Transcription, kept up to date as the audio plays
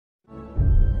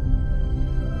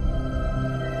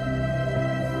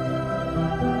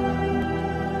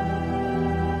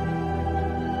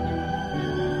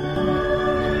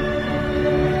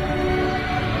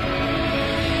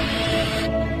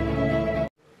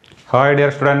Hi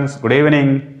dear students, good evening.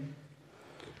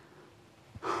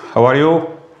 How are you?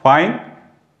 Fine?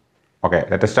 Okay,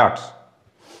 let us start.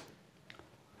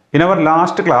 In our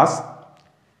last class,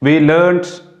 we learned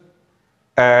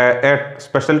a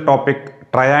special topic,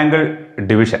 triangle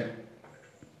division.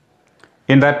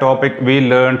 In that topic, we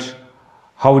learned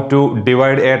how to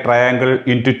divide a triangle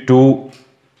into two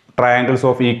triangles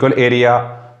of equal area,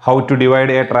 how to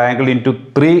divide a triangle into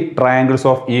three triangles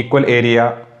of equal area,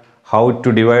 how to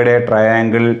divide a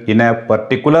triangle in a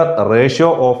particular ratio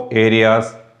of areas,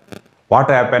 what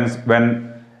happens when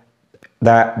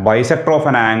the bisector of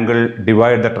an angle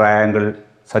divide the triangle,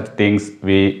 such things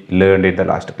we learned in the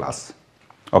last class.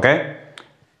 Okay?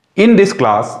 In this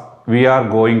class, we are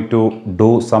going to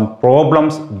do some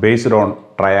problems based on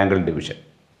triangle division.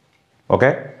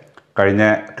 Okay? കഴിഞ്ഞ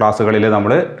ക്ലാസ്സുകളിൽ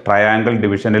നമ്മൾ triangle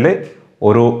ഡിവിഷനിൽ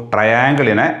ഒരു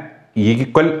ട്രയാങ്കിളിനെ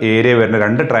equal area വരുന്ന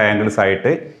രണ്ട് triangles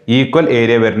ആയിട്ട് equal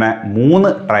area വരുന്ന മൂന്ന്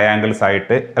ട്രയാങ്കിൾസ്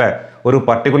ആയിട്ട് അല്ലെ ഒരു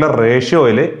പർട്ടിക്കുലർ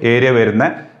റേഷ്യോയിൽ ഏരിയ വരുന്ന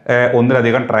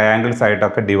ഒന്നിലധികം ട്രയാങ്കിൾസ്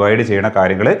ആയിട്ടൊക്കെ ഡിവൈഡ് ചെയ്യുന്ന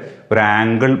കാര്യങ്ങൾ ഒരു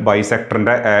ആംഗിൾ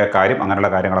ബൈസെക്ടറിന്റെ കാര്യം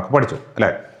അങ്ങനെയുള്ള കാര്യങ്ങളൊക്കെ പഠിച്ചു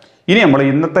അല്ലേ. ഇനി നമ്മൾ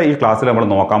ഇന്നത്തെ ഈ ക്ലാസ്സിൽ നമ്മൾ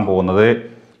നോക്കാൻ പോകുന്നത്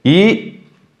ഈ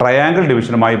ട്രയാങ്കിൾ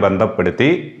ഡിവിഷനുമായി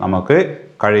ബന്ധപ്പെടുത്തി നമുക്ക്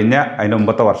കഴിഞ്ഞ അതിന്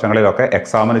മുമ്പത്തെ വർഷങ്ങളിലൊക്കെ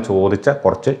എക്സാമിന് ചോദിച്ച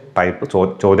കുറച്ച് ടൈപ്പ്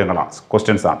ചോദ്യങ്ങളാണ്,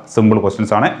 ക്വസ്റ്റ്യൻസ് ആണ്, സിമ്പിൾ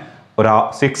ക്വസ്റ്റ്യൻസ് ആണ്. ഒരു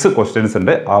 6 ക്വസ്റ്റ്യൻസ്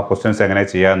ഉണ്ട്. ആ ക്വസ്റ്റ്യൻസ് എങ്ങനെ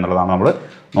ചെയ്യുക എന്നുള്ളതാണ് നമ്മൾ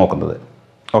നോക്കുന്നത്.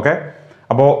 ഓക്കെ,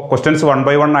 അപ്പോൾ ക്വസ്റ്റ്യൻസ് 1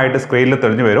 by 1 ആയിട്ട് സ്ക്രീനിൽ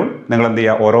തെളിഞ്ഞു വരും. നിങ്ങൾ എന്ത്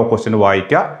ചെയ്യുക, ഓരോ ക്വസ്റ്റ്യൻ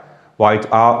വായിച്ച്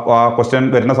ആ ക്വസ്റ്റ്യൻ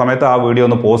വരുന്ന സമയത്ത് ആ വീഡിയോ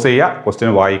ഒന്ന് പോസ് ചെയ്യുക,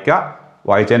 ക്വസ്റ്റ്യൻ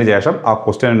വായിച്ചതിന് ശേഷം ആ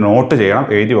ക്വസ്റ്റ്യൻ നോട്ട് ചെയ്യണം,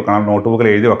 എഴുതി വെക്കണം, നോട്ട് ബുക്കിൽ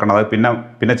എഴുതി വെക്കണം. അത്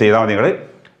പിന്നെ ചെയ്താൽ മതി. നിങ്ങൾ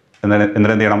എന്നിട്ട്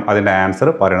എന്ത് ചെയ്യണം, അതിൻ്റെ ആൻസർ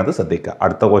പറയണത് ശ്രദ്ധിക്കുക.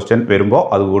 അടുത്ത ക്വസ്റ്റ്യൻ വരുമ്പോൾ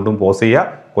അത് വീണ്ടും പോസ് ചെയ്യുക,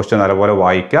 ക്വസ്റ്റ്യൻ നല്ലപോലെ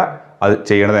വായിക്കുക, അത്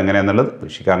ചെയ്യണത് എങ്ങനെയാണെന്നുള്ളത്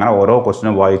വീക്ഷിക്കുക. അങ്ങനെ ഓരോ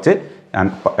ക്വസ്റ്റ്യനും വായിച്ച് ഞാൻ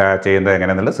ചെയ്യുന്നത്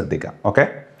എങ്ങനെയാണെന്നുള്ളത് ശ്രദ്ധിക്കുക. ഓക്കെ,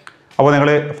 അപ്പോൾ നിങ്ങൾ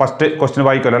ഫസ്റ്റ് ക്വസ്റ്റ്യൻ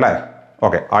വായിക്കുമല്ലോ അല്ലേ?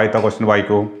 ഓക്കെ, ആദ്യത്തെ ക്വസ്റ്റ്യൻ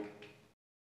വായിക്കൂ.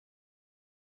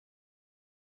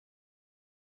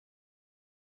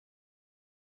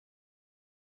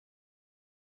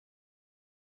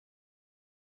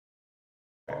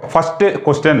 ഫസ്റ്റ്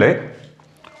ക്വസ്റ്റ്യനിൽ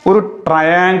ഒരു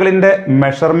ട്രയാങ്കിളിൻ്റെ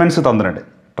മെഷർമെൻറ്റ്സ് തന്നിട്ടുണ്ട്.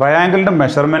 ട്രയാങ്കിളിൻ്റെ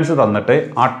മെഷർമെൻറ്റ്സ് തന്നിട്ട്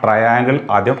ആ ട്രയാങ്കിൾ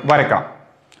ആദ്യം വരയ്ക്കണം.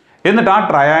 എന്നിട്ട് ആ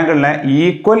ട്രയാങ്കിളിനെ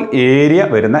ഈക്വൽ ഏരിയ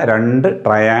വരുന്ന രണ്ട്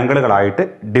ട്രയാങ്കിളുകളായിട്ട്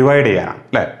ഡിവൈഡ് ചെയ്യാനാണ്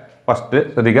അല്ലേ. ഫസ്റ്റ്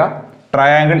ശ്രദ്ധിക്കുക,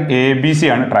 ട്രയാങ്കിൾ ABC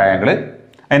ആണ് ട്രയാങ്കിൾ.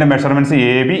 അതിൻ്റെ measurements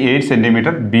AB 8 cm,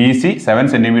 BC 7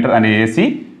 cm and AC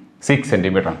 6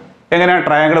 cm ആണ്. എങ്ങനെയാണ്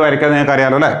ട്രയാങ്കിൾ വരയ്ക്കാൻ നിങ്ങൾക്ക്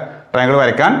അറിയാമല്ലോ അല്ലേ. ട്രയാങ്കിൾ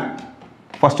വരയ്ക്കാൻ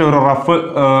ഫസ്റ്റ് ഒരു റഫ്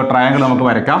ട്രയാങ്കിൾ നമുക്ക്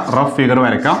വരയ്ക്കാം, റഫ് ഫിഗർ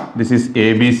വരയ്ക്കാം. This is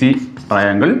ABC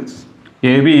triangle.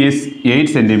 AB is 8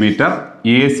 cm,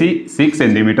 AC 6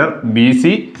 cm, BC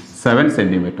 7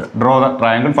 cm. Draw the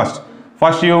triangle first.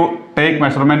 First you take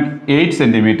measurement 8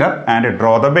 cm and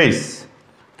draw the base.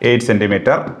 8 cm.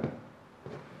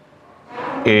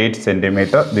 8 cm.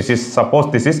 Suppose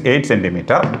this is 8 cm.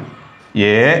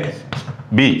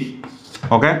 AB.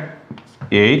 Okay.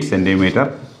 8 cm.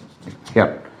 Here.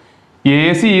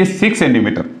 AC is 6 cm.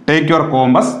 Take your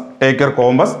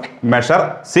compass. Measure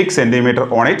 6 cm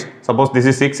on it. Suppose this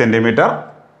is 6 cm.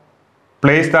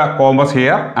 Place the compass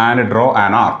here and draw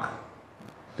an arc.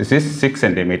 This is 6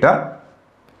 cm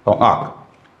arc.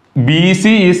 BC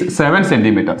is 7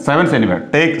 cm. 7 cm.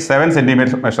 Take 7 cm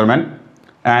measurement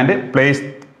and place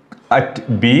at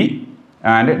B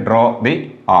and draw the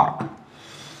arc.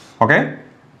 Okay.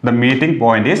 The meeting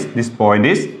point is, this point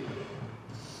is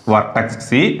vertex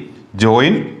C.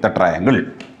 Join the triangle.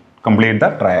 Complete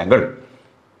the triangle.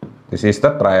 This is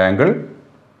the triangle.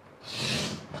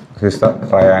 This is the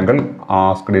triangle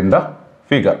asked in the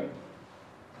figure.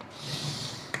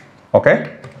 Okay,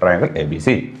 triangle ABC.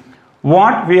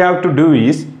 What we have to do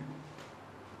is,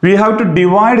 we have to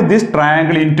divide this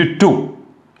triangle into two.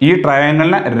 ഈ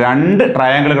ട്രയാങ്കിളിനെ രണ്ട്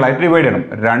ട്രയാങ്കിളുകളായിട്ട് divide ചെയ്യണം.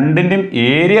 രണ്ടിൻ്റെയും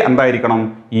area എന്തായിരിക്കണം,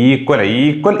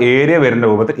 equal area വരുന്ന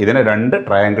രൂപത്തിൽ ഇതിനെ രണ്ട്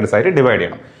triangles ആയിട്ട് ഡിവൈഡ്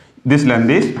ചെയ്യണം. This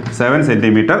length is 7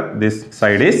 cm, this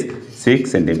side is 6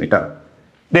 cm.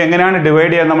 ഇത് എങ്ങനെയാണ്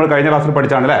ഡിവൈഡ് ചെയ്യാൻ നമ്മൾ കഴിഞ്ഞ ക്ലാസ്സിൽ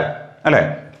പഠിച്ചാണ് അല്ലേ.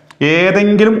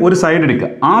 ഏതെങ്കിലും ഒരു സൈഡ് എടുക്കുക,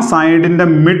 ആ സൈഡിന്റെ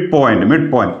മിഡ് പോയിന്റ്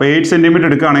ഇപ്പോൾ 8 cm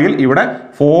എടുക്കുകയാണെങ്കിൽ ഇവിടെ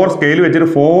 4 സ്കെയിൽ വെച്ചിട്ട്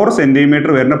 4 cm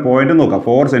വരുന്ന പോയിന്റ് നോക്കാം.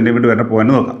 4 cm വരുന്ന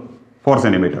പോയിന്റ് നോക്കാം. 4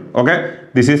 cm. Okay,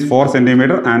 this is 4 cm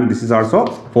and this is also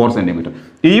 4 cm.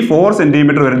 ഈ 4 cm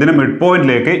വരുന്നതിന് മിഡ്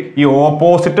പോയിന്റിലേക്ക് ഈ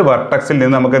ഓപ്പോസിറ്റ് വെർട്ടക്സിൽ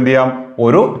നിന്ന് നമുക്ക് എന്ത് ചെയ്യാം,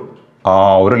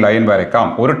 ഒരു ലൈൻ വരയ്ക്കാം.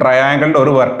 ഒരു ട്രയാങ്കിളിന്റെ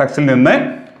ഒരു വെർട്ടക്സിൽ നിന്ന്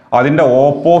അതിന്റെ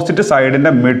ഓപ്പോസിറ്റ്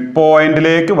സൈഡിന്റെ മിഡ്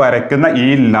പോയിന്റിലേക്ക് വരയ്ക്കുന്ന ഈ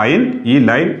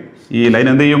ലൈൻ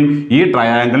എന്ത് ചെയ്യും, ഈ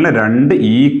ട്രയാങ്കിളിനെ രണ്ട്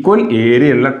ഈക്വൽ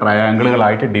ഏരിയ ഉള്ള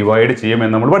ട്രയാങ്കിളുകളായിട്ട് ഡിവൈഡ്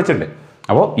ചെയ്യുമെന്ന് നമ്മൾ പഠിച്ചിട്ടുണ്ട്.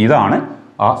 അപ്പോൾ ഇതാണ്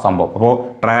ആ സംഭവം. അപ്പോൾ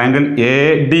ട്രയാങ്കിൾ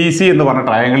ADC എന്ന് പറഞ്ഞ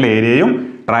ട്രയാങ്കിൾ ഏരിയയും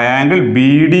ട്രയാങ്കിൾ ബി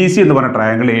ഡി സി എന്ന് പറഞ്ഞ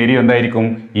ട്രയാങ്കിൾ ഏരിയ എന്തായിരിക്കും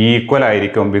ഈക്വൽ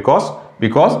ആയിരിക്കും because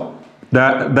the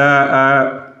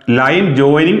line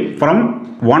joining from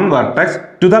one vertex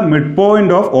to the midpoint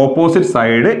of opposite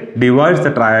side divides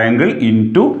the triangle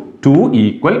into two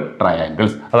equal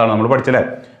triangles. അതാണ് നമ്മൾ പഠിച്ചല്ലേ.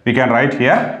 We can write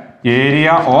here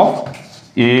area of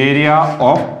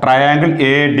triangle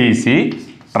ADC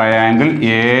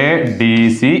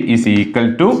is equal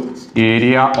to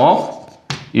area of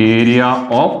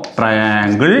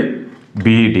triangle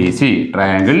BDC.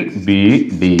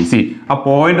 ആ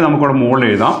point നമുക്കിവിടെ മുകളിൽ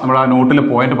എഴുതാം. നമ്മൾ ആ നോട്ടിൽ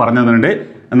point പറഞ്ഞു തന്നിട്ടുണ്ട്.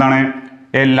 എന്താണ്?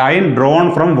 A line drawn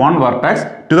from one vertex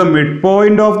to the mid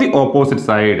point of the opposite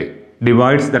side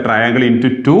divides the triangle in to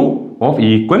two of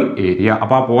equal area.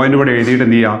 അപ്പോൾ ആ പോയിന്റ് ഇവിടെ എഴുതിയിട്ട്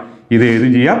എന്ത് ചെയ്യാം? ഇത്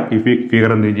എഴുതും ചെയ്യാം. ഈ ഫിഗർ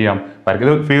എന്ത് ചെയ്യാം?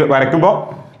 വരയ്ക്കുമ്പോൾ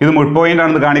ഇത് മിഡ് പോയിന്റ്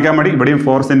ആണെന്ന് കാണിക്കാൻ വേണ്ടി ഇവിടെയും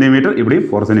 4 സെന്റിമീറ്റർ ഇവിടെയും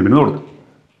 4 സെന്റിമീറ്റർ കൊടുക്കും.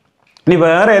 ഇനി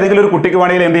വേറെ ഏതെങ്കിലും ഒരു കുട്ടിക്ക്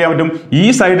വേണമെങ്കിൽ എന്ത് ചെയ്യാൻ പറ്റും? ഈ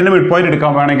സൈഡിന്റെ മിഡ് പോയിന്റ്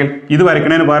എടുക്കാൻ വേണമെങ്കിൽ ഇത്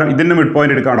വരയ്ക്കുന്നതിന് പകരം ഇതിന്റെ മിഡ്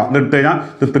പോയിന്റ് എടുക്കാണോ? ഇത് എടുത്തു കഴിഞ്ഞാൽ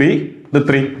ഇത്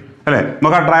 3 അല്ലേ?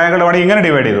 നമുക്ക് ആ ട്രയാങ്കിൾ വേണമെങ്കിൽ ഇങ്ങനെ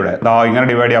ഡിവൈഡ് ചെയ്തൂടെ? ഇങ്ങനെ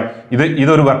ഡിവൈഡ് ചെയ്യാം.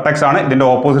 ഇതൊരു വെർട്ടെക്സ് ആണ്, ഇതിന്റെ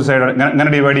ഓപ്പോസിറ്റ് സൈഡ് ഇങ്ങനെ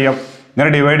ഡിവൈഡ് ചെയ്യാം. ഇങ്ങനെ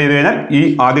ഡിവൈഡ് ചെയ്ത് കഴിഞ്ഞാൽ ഈ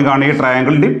ആദ്യം കാണുന്ന ഈ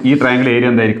ട്രയാങ്കിളിന്റെയും ഈ ട്രയാങ്കിൾ ഏരിയ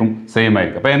എന്തായിരിക്കും? സെയിം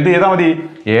ആയിരിക്കും. അപ്പൊ എന്ത് ചെയ്താൽ മതി?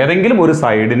 ഏതെങ്കിലും ഒരു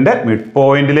സൈഡിന്റെ മിഡ്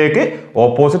പോയിന്റിലേക്ക്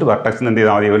ഓപ്പോസിറ്റ് വെർട്ടെക്സിന് എന്ത്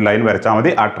ചെയ്താൽ മതി? ഒരു ലൈൻ വരച്ചാൽ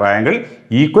മതി. ആ ട്രയാങ്കിൾ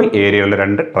ഈക്വൽ ഏരിയയുള്ള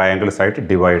 2 ട്രയാങ്കിൾസ് ആയിട്ട്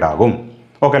ഡിവൈഡ് ആകും.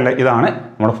 ഓക്കെ അല്ലേ? ഇതാണ്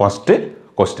നമ്മുടെ ഫസ്റ്റ്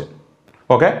ക്വസ്റ്റ്യൻ.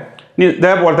 ഓക്കെ, ഇനി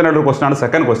ഇതേപോലെ തന്നെ ഒരു ക്വസ്റ്റ്യൻ ആണ്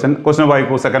സെക്കൻഡ് ക്വസ്റ്റ്യൻ. ക്വസ്റ്റ്യൻ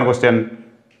വായിക്കൂ. Second question.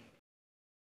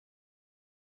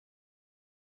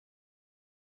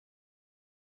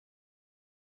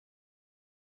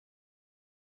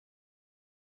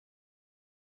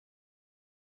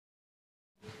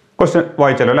 ക്വസ്റ്റ്യൻ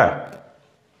വായിച്ചല്ലോ അല്ലേ?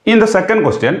 In the second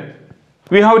question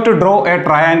we have to draw A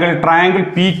triangle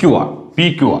PQR.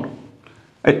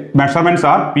 Measurements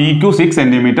are PQ 6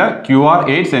 cm, QR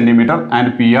 8 cm and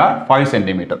PR 5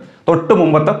 cm. തൊട്ട്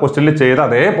മുമ്പത്തെ ക്വസ്റ്റ്യനിൽ ചെയ്ത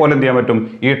അതേപോലെ എന്ത് ചെയ്യാൻ പറ്റും?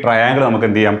 ഈ ട്രയാങ്കിൾ നമുക്ക്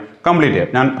എന്ത് ചെയ്യാം? കംപ്ലീറ്റ് ചെയ്യാം.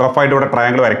 ഞാൻ റഫായിട്ട് ഇവിടെ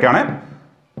ട്രയാങ്കിൾ വരയ്ക്കുകയാണ്.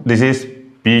 This is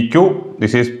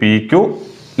PQ.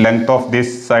 Length of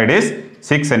this side is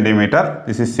 6 cm.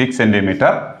 This is 6 cm.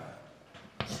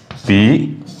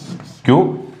 PQ.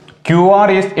 QR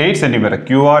is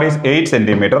 8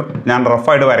 cm. ഞാൻ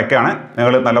റഫായിട്ട് വരയ്ക്കുകയാണ്.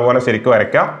 നിങ്ങൾ നല്ലപോലെ ശരിക്കും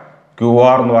വരയ്ക്കാം.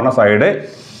 QR എന്ന് പറഞ്ഞ side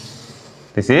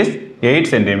this is 8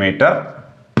 cm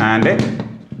and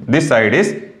this side is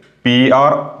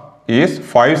PR is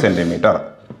 5 cm.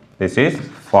 This is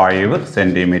 5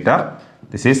 cm.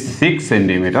 This is 6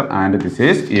 cm and this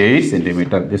is 8 cm.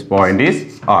 This point is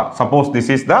R. Suppose this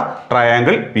is the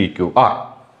triangle PQR.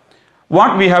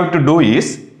 What we have to do is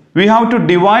we have to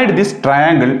divide this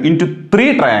triangle into 3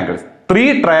 triangles. 3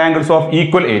 triangles of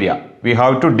equal area. We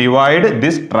have to divide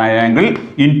this triangle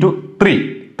into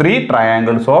 3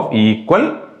 triangles of equal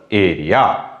area.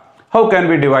 How can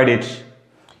we divide it?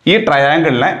 ഈ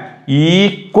ട്രയാങ്കിളിനെ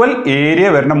equal area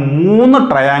വരുന്ന 3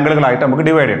 ട്രയാങ്കിളുകളായിട്ട് നമുക്ക്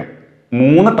divide ചെയ്യണം.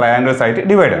 3 triangles ആയിട്ട്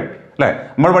divide ചെയ്യണം അല്ലേ?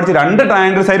 നമ്മൾ പഠിച്ച് 2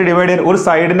 triangles ആയിട്ട് ഡിവൈഡ് ചെയ്യാൻ ഒരു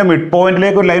സൈഡിന്റെ മിഡ്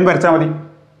പോയിന്റിലേക്ക് ഒരു ലൈൻ വരച്ചാൽ മതി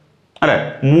അല്ലെ?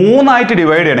 3 ആയിട്ട്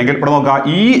ഡിവൈഡ് ചെയ്യണമെങ്കിൽ ഇവിടെ നോക്കുക,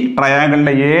 ഈ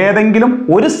ട്രയാങ്കിളിന്റെ ഏതെങ്കിലും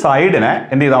ഒരു സൈഡിനെ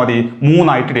എന്ത് ചെയ്താൽ മതി? 3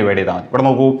 ആയിട്ട് ഡിവൈഡ് ചെയ്താൽ മതി. ഇവിടെ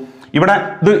നോക്കൂ, ഇവിടെ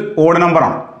ഇത് ഓഡ് നമ്പർ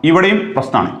ആണ്, ഇവിടെയും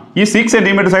പ്രശ്നമാണ്. ഈ 6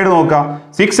 cm സൈഡ് നോക്കുക,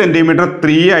 6 cm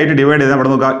 3 ആയിട്ട് ഡിവൈഡ് ചെയ്താൽ ഇവിടെ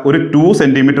നോക്കുക ഒരു 2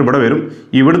 cm ഇവിടെ വരും.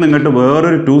 ഇവിടെ നിന്നിട്ട്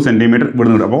വേറൊരു 2 cm ഇവിടെ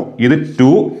നിന്ന്. അപ്പോൾ ഇത്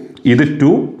 2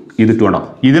 ഉണ്ടാവും.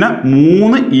 ഇതിനെ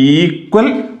 3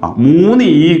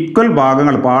 ഈക്വൽ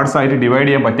ഭാഗങ്ങൾ പാർട്സ് ആയിട്ട് ഡിവൈഡ്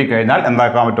ചെയ്യാൻ പറ്റിക്കഴിഞ്ഞാൽ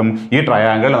എന്താക്കാൻ പറ്റും? ഈ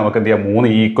ട്രയാങ്കിൾ നമുക്ക് എന്ത് ചെയ്യാം? 3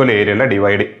 ഈക്വൽ ഏരിയയിലെ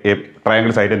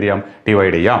ട്രയാങ്കിൾസ് ആയിട്ട് എന്ത് ചെയ്യാം?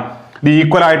 ഡിവൈഡ് ചെയ്യാം. ഇത്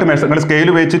ഈക്വൽ ആയിട്ട് നിങ്ങൾ സ്കെയിൽ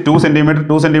വെച്ച് 2 cm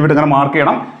ഇങ്ങനെ മാർക്ക്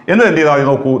ചെയ്യണം. എന്നിട്ട് എന്ത് ചെയ്താൽ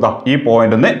നോക്കൂ, ഈ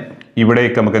പോയിന്റ് നിന്ന്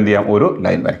ഇവിടേക്ക് നമുക്ക് എന്ത് ചെയ്യാം? ഒരു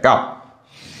ലൈൻ വരയ്ക്കാം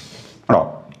കേട്ടോ.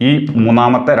 ഈ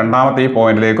രണ്ടാമത്തെ ഈ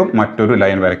പോയിന്റിലേക്കും മറ്റൊരു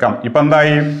ലൈൻ വരയ്ക്കാം. ഇപ്പൊ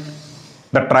എന്തായി?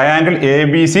 The triangle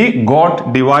ABC got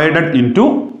divided into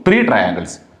 3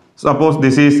 triangles. Suppose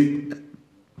this is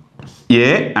A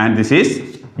and this is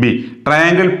B.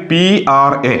 Triangle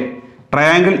PRA,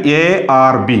 triangle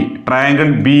ARB,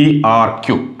 triangle BRQ.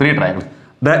 3 triangles.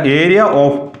 The area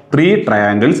of 3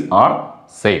 triangles are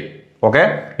same. Okay?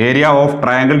 Area of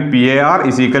triangle PAR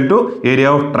is equal to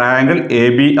area of triangle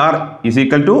ABR is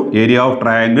equal to area of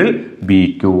triangle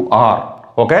BQR.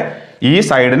 Okay, ഈ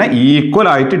സൈഡിനെ equal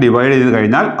ആയിട്ട് divide ചെയ്ത്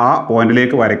കഴിഞ്ഞാൽ ആ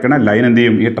പോയിന്റിലേക്ക് വരയ്ക്കുന്ന line എന്ത്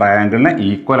ചെയ്യും? ഈ ട്രയാങ്കിളിനെ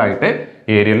ഈക്വൽ ആയിട്ട്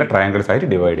ഏരിയയിലെ ട്രയാങ്കിൾസ് ആയിട്ട്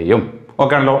ഡിവൈഡ് ചെയ്യും.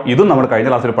 ഓക്കെ ആണല്ലോ? ഇതും നമ്മൾ കഴിഞ്ഞ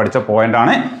ക്ലാസ്സിൽ പഠിച്ച പോയിന്റ്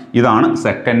ആണ്. ഇതാണ്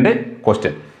സെക്കൻഡ്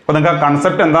ക്വസ്റ്റ്യൻ. അപ്പോൾ നിങ്ങൾക്ക്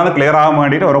കൺസെപ്റ്റ് എന്താണെന്ന് ക്ലിയർ ആകാൻ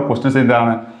വേണ്ടിയിട്ട് ഓരോ ക്വസ്റ്റ്യൻസ്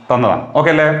എന്താണ് തന്നതാണ്.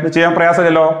 ഓക്കെ അല്ലേ? ഇത് ചെയ്യാൻ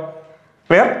പ്രയാസമില്ലല്ലോ.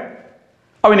 ക്ലിയർ?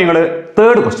 അപ്പോൾ നിങ്ങൾ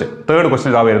തേർഡ്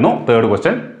ക്വസ്റ്റ്യൻ ഇതാ വരുന്നു. തേർഡ്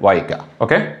ക്വസ്റ്റ്യൻ വായിക്കുക.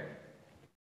 ഓക്കെ,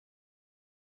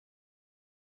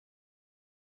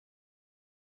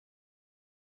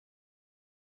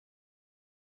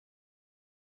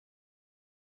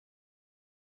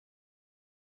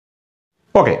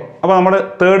 ഓക്കെ, അപ്പോൾ നമ്മൾ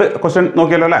തേർഡ് ക്വസ്റ്റ്യൻ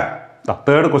നോക്കിയല്ലോ അല്ലേ.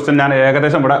 തേർഡ് ക്വസ്റ്റ്യൻ ഞാൻ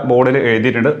ഏകദേശം ഇവിടെ ബോർഡിൽ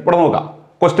എഴുതിയിട്ടുണ്ട്. ഇവിടെ നോക്കാം.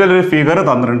 ക്വസ്റ്റ്യനിൽ ഒരു ഫിഗർ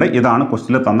തന്നിട്ടുണ്ട്. ഇതാണ്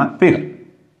ക്വസ്റ്റ്യനിൽ തന്ന figure.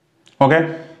 Okay,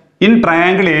 in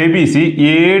triangle ABC,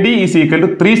 AD is equal to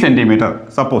 3 centimeter.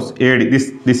 Suppose AD,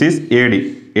 this is AD.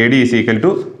 AD is equal to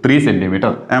 3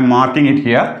 centimeter. I am marking it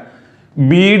here.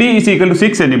 BD is equal to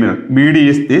 6 centimeter. BD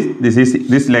is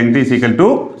this length is equal to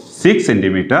 6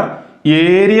 centimeter.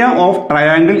 Area of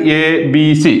triangle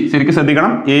ABC. ശരിക്കും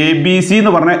ശ്രദ്ധിക്കണം. ABC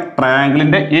എന്ന് പറഞ്ഞ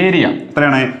ട്രയാങ്കിളിന്റെ area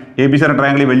എത്രയാണ്? ABC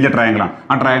triangle വലിയ triangle ആണ്.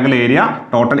 ആ triangle area,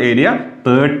 total area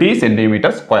 30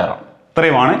 centimetre square ആണ്.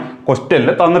 ഇത്രയുമാണ് ക്വസ്റ്റ്യനിൽ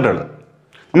തന്നിട്ടുള്ളത്.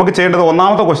 നമുക്ക് ചെയ്യേണ്ടത്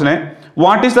ഒന്നാമത്തെ question,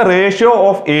 what is the ratio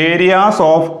of areas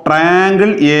of triangle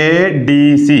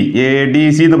ADC?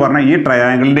 ADC എന്ന് പറഞ്ഞ ഈ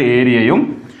ട്രയാങ്കിളിന്റെ ഏരിയയും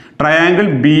ട്രയാങ്കിൾ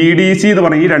BDC എന്ന്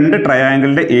പറഞ്ഞ ഈ രണ്ട്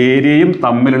ട്രയാങ്കിളിന്റെ ഏരിയയും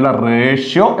തമ്മിലുള്ള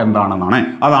റേഷ്യോ എന്താണെന്നാണ്.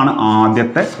 അതാണ്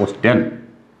ആദ്യത്തെ ക്വസ്റ്റ്യൻ.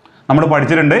 നമ്മൾ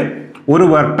പഠിച്ചിട്ടുണ്ട്, ഒരു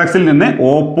വെർട്ടക്സിൽ നിന്ന്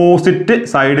ഓപ്പോസിറ്റ്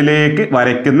സൈഡിലേക്ക്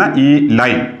വരയ്ക്കുന്ന ഈ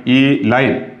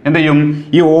ലൈൻ എന്ത് ചെയ്യും?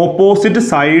 ഈ ഓപ്പോസിറ്റ്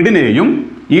സൈഡിനെയും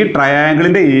ഈ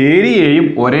ട്രയാങ്കിളിന്റെ ഏരിയയും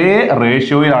ഒരേ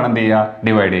റേഷ്യോയിലാണ് എന്ത് ചെയ്യുക?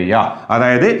 ഡിവൈഡ് ചെയ്യുക.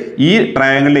 അതായത് ഈ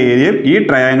ട്രയാങ്കിളിന്റെ ഏരിയയും ഈ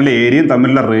ട്രയാങ്കിളിന്റെ ഏരിയയും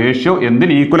തമ്മിലുള്ള റേഷ്യോ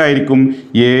എന്തിന് ഈക്വൽ ആയിരിക്കും?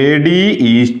 AD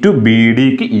ഈസ് ടു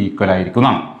BDക്ക് ഈക്വൽ ആയിരിക്കും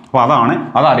എന്നാണ്. അപ്പോൾ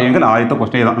അതറിയെങ്കിൽ ആദ്യത്തെ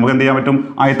ക്വസ്റ്റ്യൻ എഴുതാം. നമുക്ക് എന്ത് ചെയ്യാൻ പറ്റും?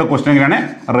 ആദ്യത്തെ ക്വസ്റ്റ്യൻ എങ്ങനെയാണ്?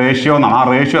 റേഷ്യോ എന്നാണ്. ആ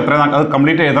റേഷ്യോ എത്രയാണ്? അത്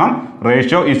കംപ്ലീറ്റ് എഴുതാം.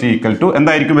 റേഷ്യോ ഈസ് ഈക്വൽ ടു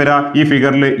എന്തായിരിക്കും വരിക? ഈ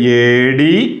ഫിഗറിൽ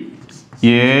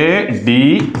AD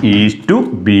ഈസ് ടു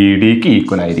BDക്ക്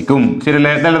ഈക്വൽ ആയിരിക്കും.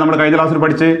 ശരിയല്ലേ? ഇതല്ലേ നമ്മൾ കഴിഞ്ഞ ക്ലാസ്സിൽ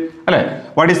പഠിച്ച് അല്ലേ?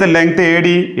 What is the length AD?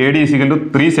 AD is equal to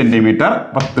 3 centimetre.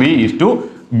 അപ്പോൾ 3 is to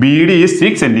BD is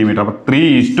 6 centimetre. അപ്പോൾ 3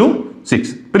 ഈസ് ടു 6.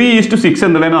 3 ഈസ് ടു 6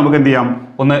 എന്നുള്ളതിന് നമുക്ക് എന്ത് ചെയ്യാം?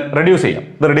 ഒന്ന് റെഡ്യൂസ് ചെയ്യാം.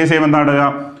 ഇത് റെഡ്യൂസ് ചെയ്യുമ്പോൾ എന്താണ്?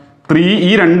 3,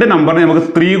 ഈ രണ്ട് നമ്പറിനെ നമുക്ക്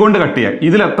 3 കൊണ്ട് കട്ട് ചെയ്യാം.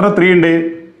 ഇതിൽ എത്ര 3 ഉണ്ട്?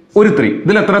 ഒരു 3.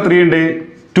 ഇതിൽ എത്ര 3 ഉണ്ട്?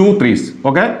 2 3s.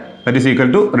 Okay, that is equal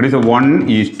to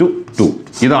 1:2.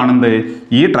 ഇതാണെന്ത്?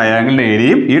 ഈ ട്രയാങ്കിളിന്റെ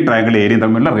ഏരിയയും ഈ ട്രയാങ്കിളിന്റെ ഏരിയയും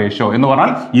തമ്മിലുള്ള റേഷ്യോ എന്ന്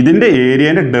പറഞ്ഞാൽ ഇതിന്റെ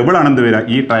ഏരിയന്റെ ഡബിൾ ആണ് എന്ത് വരിക?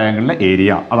 ഈ ട്രയാങ്കിളിന്റെ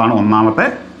ഏരിയ. അതാണ് ഒന്നാമത്തെ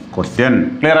ക്വസ്റ്റ്യൻ.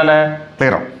 ക്ലിയർ അല്ലേ?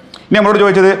 ക്ലിയർ ആവും. ഇനി നമ്മളോട്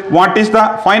ചോദിച്ചത്, what is the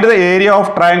find the area of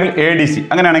triangle ADC.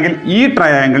 അങ്ങനെയാണെങ്കിൽ ഈ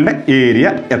ട്രയാങ്കിളിന്റെ ഏരിയ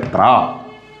എത്ര?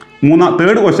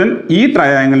 തേർഡ് ക്വസ്റ്റ്യൻ, ഈ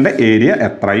ട്രയാങ്കിളിന്റെ ഏരിയ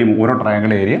എത്രയും ഓരോ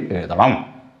ട്രയാങ്കിൾ ഏരിയ എഴുതണം.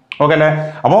 ഓക്കെ അല്ലേ?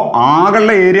 അപ്പോൾ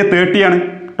ആകെയുള്ള ഏരിയ 30 ആണ്.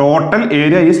 Total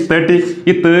area is 30.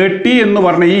 ഈ 30 എന്ന്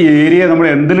പറഞ്ഞ ഈ ഏരിയ നമ്മൾ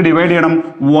എന്തിൽ ഡിവൈഡ് ചെയ്യണം?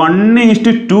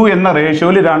 1:2 എന്ന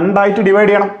റേഷ്യോയിൽ 2 ഡിവൈഡ്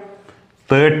ചെയ്യണം.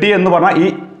 30 എന്ന് പറഞ്ഞാൽ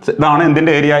ഇതാണ്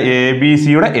എന്തിന്റെ ഏരിയ?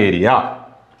 ABCയുടെ ഏരിയ.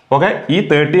 ഓക്കെ, ഈ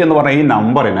 30 എന്ന് പറഞ്ഞ ഈ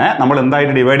നമ്പറിനെ നമ്മൾ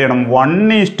എന്തായിട്ട് ഡിവൈഡ് ചെയ്യണം?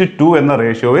 1:2 എന്ന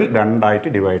റേഷ്യോയിൽ 2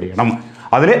 ഡിവൈഡ് ചെയ്യണം.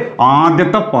 അതിൽ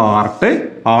ആദ്യത്തെ പാർട്ട്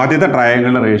ആദ്യത്തെ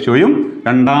ട്രയാങ്കിളിന്റെ റേഷ്യോയും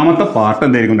രണ്ടാമത്തെ പാർട്ട്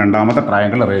എന്തായിരിക്കും? രണ്ടാമത്തെ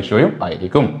ട്രയാങ്കിളിന്റെ റേഷ്യോയും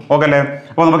ആയിരിക്കും. ഓക്കെ അല്ലേ?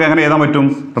 അപ്പോൾ നമുക്ക് എങ്ങനെ എഴുതാൻ പറ്റും?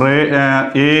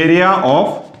 Area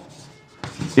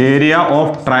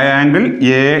of triangle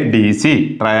ADC.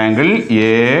 Triangle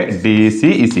ADC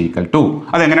is equal to,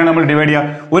 അതെങ്ങനെയാണ് നമ്മൾ ഡിവൈഡ്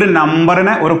ചെയ്യുക? ഒരു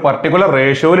നമ്പറിനെ ഒരു പർട്ടിക്കുലർ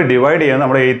റേഷ്യോയിൽ ഡിവൈഡ് ചെയ്യാൻ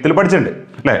നമ്മുടെ 8th പഠിച്ചിട്ടുണ്ട്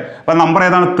അല്ലേ? അപ്പോൾ നമ്പർ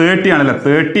ഏതാണ്? 30 ആണല്ലേ?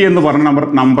 30 എന്ന് പറഞ്ഞ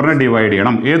നമ്പറിനെ ഡിവൈഡ്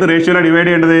ചെയ്യണം. ഏത് റേഷ്യോയിലാണ് ഡിവൈഡ്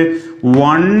ചെയ്യേണ്ടത്?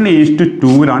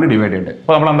 1:2 ഡിവൈഡ് ചെയ്യേണ്ടത്.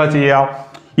 അപ്പോൾ നമ്മൾ എന്താ ചെയ്യുക?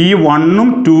 ഈ 1ഉം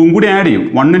 2ഉം കൂടി ആഡ് ചെയ്യും.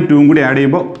 1ഉം 2ഉം കൂടി ആഡ്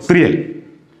ചെയ്യുമ്പോൾ 3 ആയി.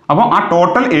 അപ്പോൾ ആ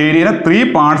ടോട്ടൽ ഏരിയനെ 3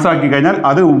 പാർട്സ് ആക്കി കഴിഞ്ഞാൽ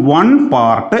അത് 1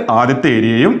 പാർട്ട് ആദ്യത്തെ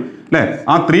ഏരിയയും അല്ലേ?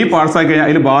 ആ 3 പാർട്സ് ആക്കി കഴിഞ്ഞാൽ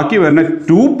അതിൽ ബാക്കി വരുന്ന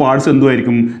 2 പാർട്സ്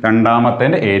എന്തുമായിരിക്കും? രണ്ടാമത്തെ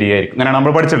ഏരിയ ആയിരിക്കും. അങ്ങനെയാണ്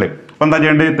നമ്മൾ പഠിച്ചത്. അപ്പോൾ എന്താ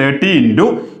ചെയ്യേണ്ടത്? 30 ഇൻറ്റു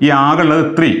ഈ ആകെ ഉള്ളത്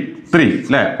 3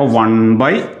 അല്ലേ? അപ്പോൾ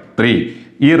 1/3.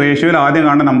 ഈ റേഷ്യോയിൽ ആദ്യം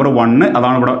കാണുന്ന നമ്പർ 1,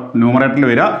 അതാണ് ഇവിടെ ന്യൂമറേറ്ററിൽ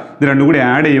വരിക. ഇത് രണ്ടും കൂടി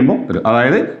ആഡ് ചെയ്യുമ്പോൾ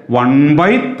അതായത്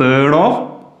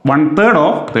 1/3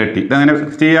 ഓഫ് 30. ഇതെങ്ങനെ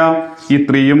ചെയ്യാം? ഈ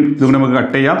 3യും ഇതും കൂടി നമുക്ക്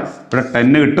കട്ട് ചെയ്യാം. ഇവിടെ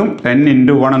 10 കിട്ടും. 10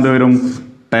 ഇൻറ്റു 1 എന്ത് വരും?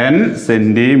 10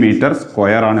 സെന്റിമീറ്റർ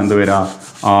സ്ക്വയർ ആണ് എന്ത് വരിക?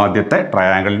 ആദ്യത്തെ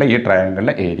ട്രയാങ്കിളിന്റെ ഈ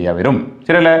ട്രയാങ്കിളിന്റെ ഏരിയ വരും.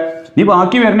 ശരിയല്ലേ? ഈ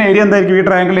ബാക്കി വരുന്ന ഏരിയ എന്തായിരിക്കും? ഈ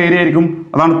ട്രയാങ്കിളിന്റെ ഏരിയ ആയിരിക്കും.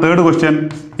 അതാണ് third question.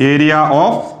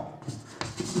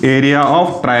 Area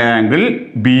of triangle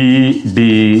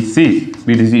BDC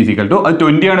is equal to, അത്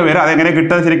 20 ആണ് വരിക. അതെങ്ങനെ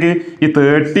കിട്ടുക? ശരിക്കും ഈ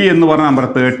 30 എന്ന് പറഞ്ഞ നമ്പർ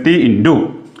 30 ഇൻറ്റു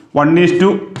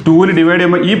 1:2 ഡിവൈഡ്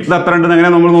ചെയ്യുമ്പോൾ ഈ എത്ര ഉണ്ടെന്ന്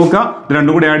എങ്ങനെ നമ്മൾ നോക്കുക? ഇത്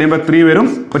രണ്ടും കൂടി ആഡ് ചെയ്യുമ്പോൾ 3 വരും.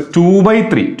 അപ്പോൾ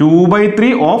 2/3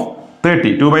 ഓഫ് 30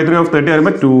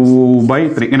 വരുമ്പോൾ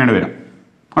 2/3 ഇങ്ങനെയാണ് വരാം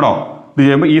കേട്ടോ. ഇത്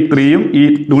ചെയ്യുമ്പോൾ ഈ 3യും ഈ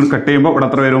ഇതും കട്ട് ചെയ്യുമ്പോൾ ഇവിടെ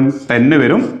എത്ര വരും? 10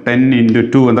 വരും. 10 ഇൻറ്റു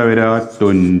 2 എന്താ വരിക?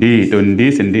 20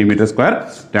 സെന്റിമീറ്റർ സ്ക്വയർ.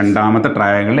 രണ്ടാമത്തെ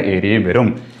ട്രയാങ്കിളിന്റെ ഏരിയയും വരും.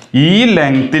 ഈ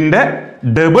ലെങ്ത്തിന്റെ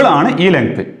ഡബിൾ ആണ് ഈ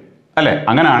ലെങ്ത് അല്ലെ?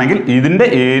 അങ്ങനെയാണെങ്കിൽ ഇതിന്റെ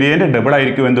ഏരിയന്റെ ഡബിൾ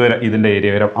ആയിരിക്കും എന്ത് വരാം? ഇതിന്റെ ഏരിയ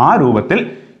വരും. ആ രൂപത്തിൽ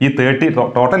ഈ 30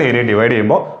 ടോട്ടൽ ഏരിയ ഡിവൈഡ്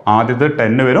ചെയ്യുമ്പോൾ ആദ്യത്തെ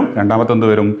 10 വരും, രണ്ടാമത്തെ എന്ത്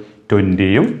വരും?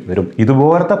 20യും വരും.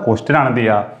 ഇതുപോലത്തെ ക്വസ്റ്റ്യൻ ആണ് എന്ത്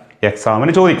ചെയ്യുക?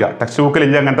 എക്സാമിന് ചോദിക്കുക. ടെക്സ്റ്റ് ബുക്കിൽ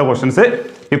ഇല്ല അങ്ങനത്തെ ക്വസ്റ്റ്യൻസ്.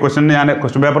 ഈ ക്വസ്റ്റ്യൻ ഞാൻ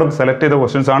ക്വസ്റ്റ്യൻ പേപ്പർ സെലക്ട് ചെയ്ത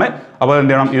ക്വസ്റ്റ്യൻസ് ആണ്. അപ്പോൾ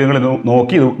എന്ത് ചെയ്യണം? ഇത് നിങ്ങൾ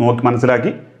നോക്കി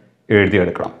മനസ്സിലാക്കി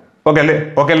എഴുതിയെടുക്കണം. ഓക്കെ അല്ലേ?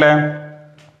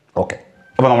 ഓക്കെ.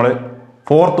 അപ്പോൾ നമ്മൾ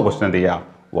ഫോർത്ത് ക്വസ്റ്റ്യൻ എന്ത് ചെയ്യുക,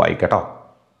 വായിക്കട്ടോ.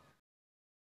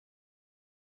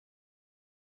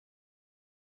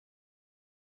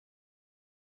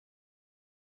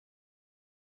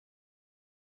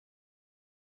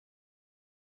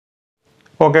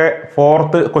 ഓക്കെ,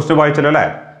 ഫോർത്ത് ക്വസ്റ്റ്യൻ വായിച്ചല്ലോ അല്ലേ.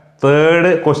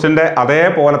 തേർഡ് ക്വസ്റ്റ്യൻ്റെ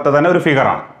അതേപോലത്തെ തന്നെ ഒരു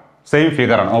ഫിഗറാണ്, സെയിം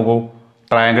ഫിഗറാണ്. നോക്കൂ,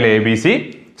 ട്രയാങ്കിൾ എ ബി സി,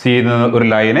 സിയിൽ നിന്ന് ഒരു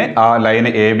ലൈന്, ആ ലൈന്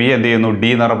എ ബി എന്ത് ചെയ്യുന്നു, ഡി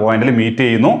എന്ന് പറഞ്ഞ പോയിന്റിൽ മീറ്റ്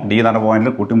ചെയ്യുന്നു, ഡി എന്ന് പറഞ്ഞ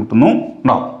പോയിന്റിൽ കൂട്ടിമുട്ടുന്നു.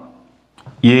 ഉണ്ടോ,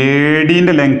 എ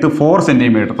ഡിന്റെ ലെങ്ത് 4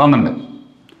 സെന്റിമീറ്റർ തന്നിട്ടുണ്ട്.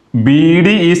 B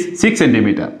D is 6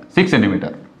 centimetre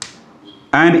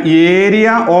and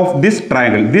area of this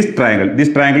triangle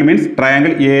means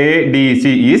triangle ADC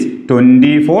is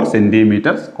 24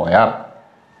 centimeter square.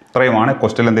 ഇത്രയുമാണ്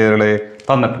ക്വസ്റ്റ്യൻ എന്ത് ചെയ്തത്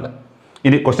തന്നിട്ടുള്ളത്.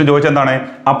 ഇനി ക്വസ്റ്റ്യൻ ചോദിച്ചത് എന്താണ്,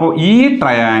 അപ്പോൾ ഈ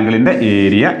ട്രയാങ്കിളിന്റെ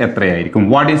ഏരിയ എത്രയായിരിക്കും?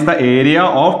 What is the area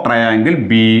of triangle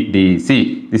BDC?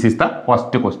 This is the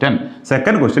first question.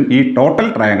 Second question, ഈ ടോട്ടൽ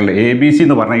ട്രയാങ്കിൾ ABC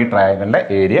എന്ന് പറഞ്ഞ ഈ ട്രയാങ്കിളിന്റെ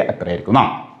ഏരിയ എത്രയായിരിക്കും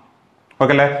എന്നാണ്.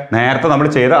 ഓക്കെ അല്ലേ, നേരത്തെ നമ്മൾ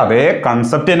ചെയ്ത അതേ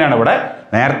കൺസെപ്റ്റ് തന്നെയാണ് ഇവിടെ.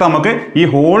 നേരത്തെ നമുക്ക് ഈ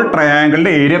ഹോൾ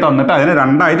ട്രയാങ്കിളിന്റെ ഏരിയ തന്നിട്ട് അതിനെ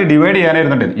രണ്ടായിട്ട് ഡിവൈഡ്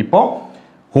ചെയ്യാനായിരുന്നുണ്ട്. ഇപ്പോൾ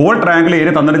ഹോൾ ട്രയാങ്കിൾ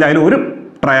ഏരിയ തന്നിട്ട് അതിൽ ഒരു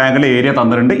ട്രയാങ്കിൾ ഏരിയ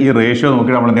തന്നിട്ടുണ്ട്. ഈ റേഷ്യോ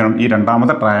നോക്കി നമ്മൾ എന്ത് ചെയ്യണം, ഈ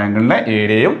രണ്ടാമത്തെ ട്രയാങ്കിളിന്റെ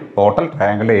ഏരിയയും ടോട്ടൽ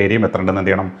ട്രയാങ്കിളിന്റെ ഏരിയയും എത്ര ഉണ്ടെന്ന്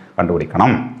എന്ത് ചെയ്യണം,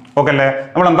 കണ്ടുപിടിക്കണം. ഓക്കെ അല്ലേ,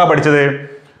 നമ്മൾ എന്താ പഠിച്ചത്,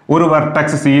 ഒരു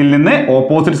വെർട്ടെക്സ് സിയിൽ നിന്ന്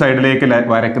ഓപ്പോസിറ്റ് സൈഡിലേക്ക്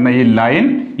വരയ്ക്കുന്ന ഈ ലൈൻ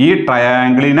ഈ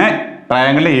ട്രയാങ്കിളിന്റെ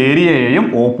ഏരിയയെയും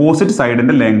ഓപ്പോസിറ്റ്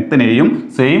സൈഡിന്റെ ലെങ്ത്തിനെയും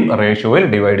സെയിം റേഷ്യോയിൽ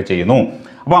ഡിവൈഡ് ചെയ്യുന്നു.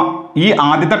 അപ്പൊ ഈ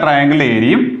ആദ്യത്തെ ട്രയാങ്കിളിന്റെ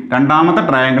ഏരിയയും രണ്ടാമത്തെ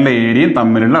ട്രയാങ്കിളിന്റെ ഏരിയയും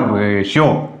തമ്മിലുള്ള റേഷ്യോ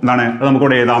എന്താണ്, അത്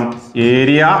നമുക്കിവിടെ എഴുതാം.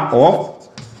 Area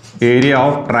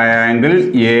of triangle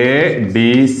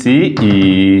ADC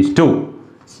is to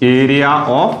area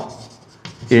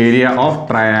of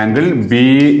triangle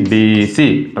BDC.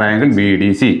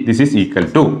 This is equal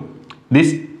to this.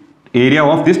 Area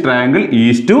of this triangle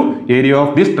is to area of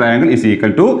this triangle is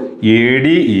equal to AD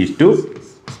is to,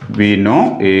 we know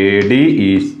AD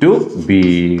is to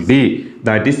BD,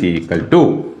 that is equal to,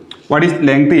 what is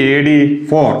length AD?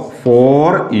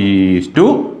 4 is to,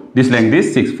 this length is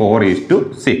 6, 4 is to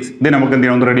 6. Then നമുക്ക് എന്ത്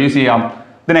ചെയ്യണം, reduce ചെയ്യാം.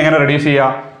 ഇതിനെങ്ങനെ reduce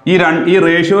ചെയ്യാം, ഈ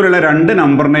റേഷ്യോയിലുള്ള രണ്ട്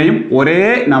നമ്പറിനെയും ഒരേ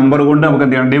number കൊണ്ട് നമുക്ക്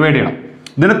എന്ത് ചെയ്യണം, ഡിവൈഡ് ചെയ്യണം.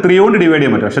 ഇതിനെ 3 കൊണ്ട് ഡിവൈഡ്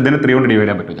ചെയ്യാൻ പറ്റും, പക്ഷെ ഇതിനെ 3 കൊണ്ട് ഡിവൈഡ്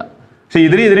ചെയ്യാൻ പറ്റില്ല. പക്ഷെ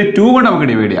ഇതിന് 2 കൊണ്ട് നമുക്ക്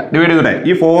ഡിവൈഡ് ചെയ്തിട്ടെ.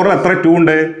 ഈ 4ൽ എത്ര 2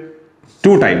 ഉണ്ട്,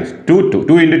 2 times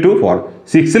 2 into 2 4.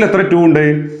 6ൽ എത്ര 2 ഉണ്ട്,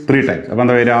 3 times. അപ്പൊ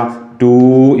എന്താ വരിക,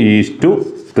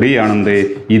 2:3 ആണെന്ത്,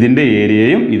 ഇതിന്റെ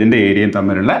ഏരിയയും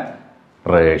തമ്മിലുള്ള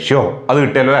റേഷ്യോ. അത്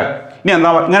കിട്ടിയല്ലോ അല്ലേ. ഇനി എന്താ,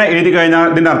 ഇങ്ങനെ എഴുതി കഴിഞ്ഞാൽ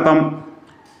ഇതിന്റെ അർത്ഥം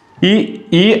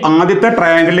ഈ ആദ്യത്തെ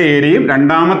ട്രയാങ്കിളിന്റെ ഏരിയയും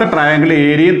രണ്ടാമത്തെ ട്രയാങ്കിളിന്റെ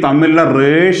ഏരിയയും തമ്മിലുള്ള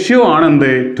റേഷ്യോ ആണ്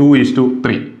എന്ത്,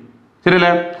 2:3.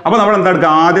 ശരിയല്ലേ. അപ്പൊ നമ്മൾ എന്താ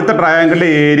എടുക്കുക, ആദ്യത്തെ ട്രയാങ്കിളിന്റെ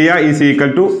area is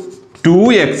equal to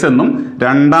 2x എന്നും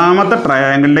രണ്ടാമത്തെ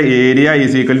ട്രയാങ്കിളിന്റെ area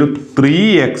is equal to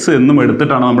 3x എന്നും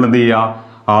എടുത്തിട്ടാണ് നമ്മൾ എന്ത് ചെയ്യുക,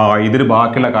 ഇതിന്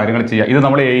ബാക്കിയുള്ള കാര്യങ്ങൾ ചെയ്യുക. ഇത്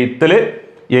നമ്മൾ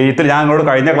എയ്ത്തിൽ ഞാൻ നിങ്ങളോട്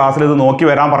കഴിഞ്ഞ ക്ലാസ്സിൽ ഇത് നോക്കി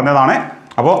വരാൻ പറഞ്ഞതാണ്.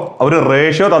 അപ്പോൾ ഒരു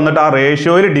റേഷ്യോ തന്നിട്ട് ആ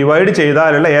റേഷ്യോയിൽ ഡിവൈഡ്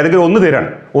ചെയ്താലുള്ള ഏതെങ്കിലും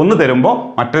ഒന്ന് തരുമ്പോൾ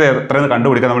മറ്റേത് എത്രയെന്ന്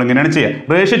കണ്ടുപിടിക്കാൻ നമ്മൾ ഇങ്ങനെയാണ് ചെയ്യുക.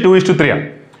 റേഷ്യോ 2:3 ആണ്.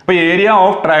 അപ്പോൾ ഏരിയ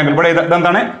ഓഫ് ട്രയാങ്കിൾ ഇവിടെ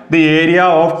ഇതെന്താണ്, ഇത് ഏരിയ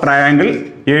ഓഫ് ട്രയാങ്കിൾ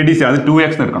ADC ആണ്, അത്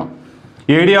 2x എടുക്കണം.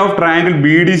 ഏരിയ ഓഫ് ട്രയാങ്കിൾ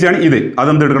BDC ആണ് ഇത്,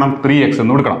 അതെന്ത് എടുക്കണം, 3x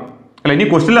എന്ന് കൊടുക്കണം അല്ലെ. ഇനി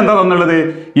ക്വസ്റ്റ്യൻ എന്താ തന്നുള്ളത്,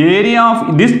 area of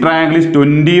this triangle is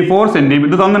 24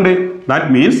 centimetre തന്നിട്ടുണ്ട്. That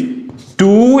means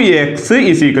 2x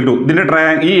is equal to, ഇതിന്റെ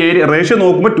ഈ ഏരിയ റേഷ്യോ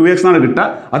നോക്കുമ്പോൾ 2x ആണ് കിട്ടുക.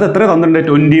 അത് എത്ര തന്നിട്ടുണ്ട്,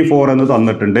 24 എന്ന്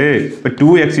തന്നിട്ടുണ്ട്.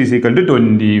 2x is equal to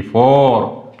 24.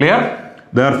 Clear.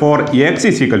 Therefore x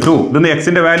is equal to, ഇതിന്റെ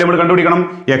എക്സിന്റെ വാല്യൂ നമ്മൾ കണ്ടുപിടിക്കണം.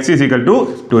 x is equal to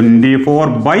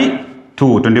 24/2.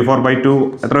 24/2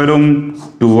 എത്ര വരും,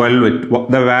 12.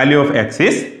 The value of x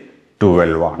is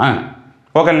 12 ആണ്.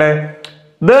 ഓക്കെ അല്ലേ.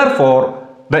 Therefore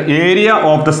the area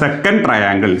of the second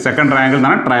triangle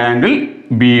എന്നാണ് ട്രയാങ്കിൾ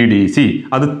BDC,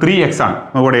 അത് 3x ആണ്.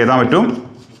 നമുക്ക് എഴുതാൻ പറ്റും,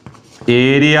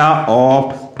 area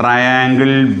of triangle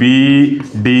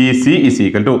BDC is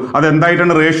equal to, അത്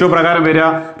എന്തായിട്ടാണ് റേഷ്യോ പ്രകാരം വരിക,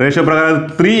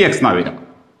 3x എന്നാണ് വരിക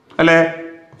അല്ലേ.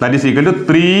 That is equal to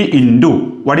 3 into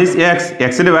what is x,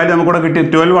 എക്സിന്റെ വാല്യൂ നമുക്ക് ഇവിടെ കിട്ടി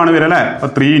 12 ആണ് വരിക അല്ലേ.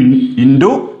 അപ്പോൾ 3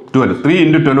 into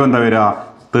 12 എന്താ വരിക,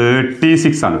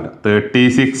 36 ആണ് വരിക.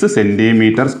 36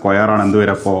 സെന്റിമീറ്റർ സ്ക്വയർ ആണ് എന്ത്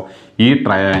വരിക, അപ്പോൾ ഈ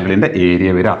ട്രയാങ്കിളിന്റെ ഏരിയ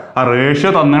വരിക. ആ റേഷ്യോ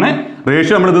തന്നാണ്,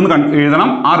 റേഷ്യോ നമ്മൾ ഇതൊന്ന് എഴുതണം.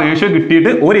 ആ റേഷ്യോ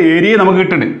കിട്ടിയിട്ട് ഒരു ഏരിയ നമുക്ക്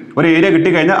കിട്ടുന്നുണ്ട്. ഒരു ഏരിയ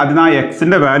കിട്ടിക്കഴിഞ്ഞാൽ അതിന് ആ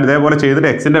എക്സിന്റെ വാല്യൂ ഇതേപോലെ ചെയ്തിട്ട്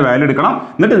എക്സിന്റെ വാല്യൂ എടുക്കണം.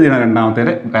 എന്നിട്ട് എന്ത് ചെയ്യണം, രണ്ടാമത്തെ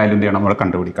വാല്യൂ എന്ത് ചെയ്യണം, നമ്മൾ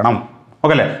കണ്ടുപിടിക്കണം.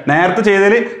 ഓക്കെ അല്ലേ. നേരത്തെ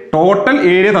ചെയ്തതിൽ ടോട്ടൽ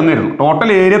ഏരിയ തന്നിരുന്നു. ടോട്ടൽ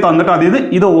ഏരിയ തന്നിട്ട് അതിൽ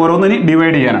ഇത് ഓരോന്നിന്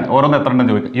ഡിവൈഡ് ചെയ്യാനാണ്. ഓരോന്ന് എത്ര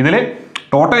ഉണ്ടെന്ന് ചോദിക്കും. ഇതിൽ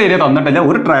ടോട്ടൽ ഏരിയ തന്നിട്ടില്ല,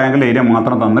 ഒരു ട്രയാങ്കിൾ ഏരിയ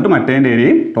മാത്രം തന്നിട്ട് മറ്റേതിൻ്റെ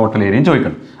ഏരിയയും ടോട്ടൽ ഏരിയയും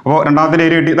ചോദിക്കണം. അപ്പോൾ രണ്ടാമത്തെ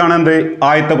ഏരിയ കിട്ടി. ഇതാണ് എന്ത്,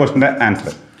 ആദ്യത്തെ ക്വസ്റ്റിന്റെ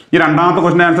ആൻസർ. ഈ രണ്ടാമത്തെ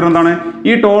ക്വസ്റ്റിന്റെ ആൻസർ എന്താണ്,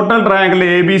 ഈ ടോട്ടൽ ട്രയാങ്കിൾ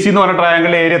ABC എന്ന് പറഞ്ഞ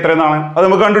ട്രയാങ്കിളിന്റെ ഏരിയ എത്രയാണ് അത്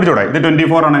നമുക്ക് കണ്ടുപിടിച്ചൂടെ. ഇത്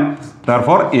 24 ആണ്.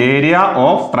 Therefore area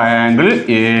of triangle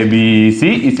ABC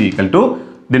is equal to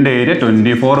ഇതിൻ്റെ ഏരിയ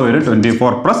 24 വരും.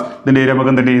 24 പ്ലസ് ഇതിൻ്റെ ഏരിയ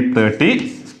നമുക്ക് എന്ത്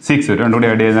 36 വരും. രണ്ടും കൂടി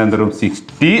ആഡ് ചെയ്താൽ എന്ത് വരും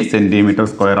 60 സെൻറ്റിമീറ്റർ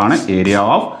സ്ക്വയർ ആണ് area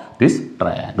of this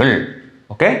triangle.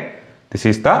 Okay, this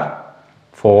is the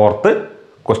fourth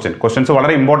question. Questions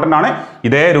വളരെ ഇമ്പോർട്ടൻ്റ് ആണ്.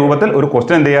 ഇതേ രൂപത്തിൽ ഒരു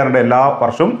ക്വസ്റ്റ്യൻ എന്ത് ചെയ്യാറുണ്ട്, എല്ലാ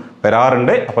വർഷവും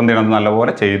വരാറുണ്ട്. അപ്പം എന്ത് ചെയ്യണം,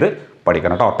 നല്ലപോലെ ചെയ്ത്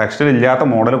പഠിക്കണം കേട്ടോ. ടെക്സ്റ്റിൽ ഇല്ലാത്ത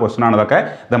മോഡൽ ക്വസ്റ്റ്യൻ ആണ് ഇതൊക്കെ.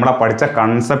 ഇത് നമ്മളെ പഠിച്ച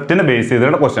കൺസെപ്റ്റിന് ബേസ്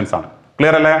ചെയ്തിട്ടുള്ള ക്വസ്റ്റ്യൻസ് ആണ്.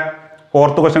 ക്ലിയർ അല്ലേ?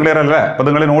 ഫോർത്ത് ക്വസ്റ്റ്യൻ ക്ലിയർ അല്ലേ? അപ്പോൾ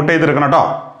നിങ്ങൾ നോട്ട് ചെയ്തെടുക്കണം കേട്ടോ.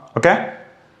 Okay,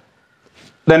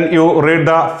 then you read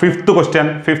the fifth question.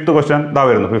 ഇതാ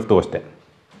വരുന്നു ഫിഫ്ത്ത് ക്വസ്റ്റ്യൻ.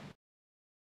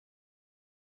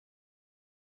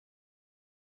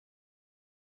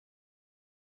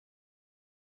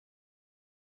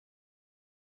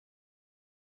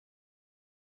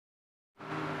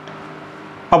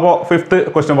 അപ്പോൾ ഫിഫ്ത്ത്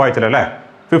ക്വസ്റ്റ്യൻ വായിച്ചില്ലേ?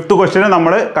 ഫിഫ്ത്ത് ക്വസ്റ്റ്യന്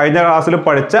നമ്മൾ കഴിഞ്ഞ ക്ലാസ്സിൽ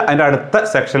പഠിച്ച അതിൻ്റെ അടുത്ത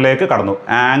സെക്ഷനിലേക്ക് കടന്നു.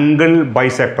 Angle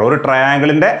bisector. ഒരു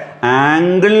ട്രയാങ്കിളിൻ്റെ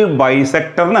ആംഗിൾ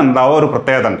ബൈസെക്ടറിന് എന്താവോ ഒരു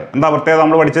പ്രത്യേകത ഉണ്ട്. എന്താ പ്രത്യേകത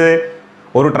നമ്മൾ പഠിച്ചത്?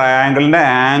 ഒരു ട്രയാങ്കിളിൻ്റെ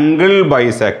ആംഗിൾ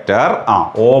ബൈസെക്ടർ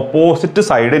ഓപ്പോസിറ്റ്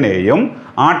സൈഡിനെയും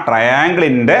ആ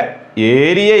ട്രയാങ്കിളിൻ്റെ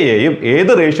ഏരിയയെയും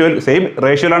ഏത് റേഷ്യോയിൽ, സെയിം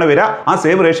റേഷ്യോയിലാണ് വരിക. ആ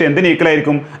സെയിം റേഷ്യോ എന്തിന് ഈക്വൽ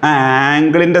ആയിരിക്കും? ആ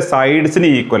ആംഗിളിൻ്റെ സൈഡ്സിന്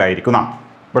ഈക്വൽ ആയിരിക്കും.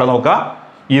 ഇവിടെ നോക്കുക,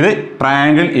 ഇത്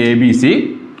ട്രയാങ്കിൾ ABC.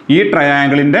 ഈ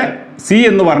ട്രയാങ്കിളിൻ്റെ സി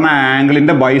എന്ന് പറഞ്ഞ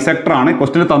ആംഗിളിൻ്റെ ബൈസെക്ടർ ആണ്.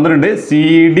 ക്വസ്റ്റ്യൻ തന്നിട്ടുണ്ട്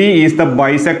CD is the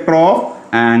bisector of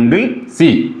angle C.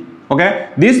 Okay,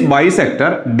 this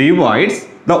bisector divides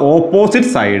the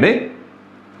opposite side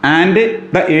and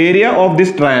the area of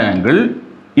this triangle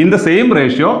in the same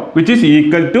ratio which is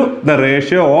equal to the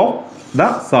ratio of the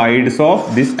sides of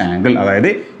this angle. അതായത്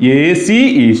AC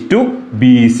is to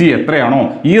BC എത്രയാണോ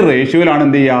ഈ റേഷ്യോയിലാണ്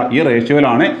എന്ത് ചെയ്യുക, ഈ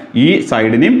റേഷ്യോയിലാണ് ഈ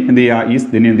സൈഡിനെയും എന്ത് ചെയ്യുക, ഈ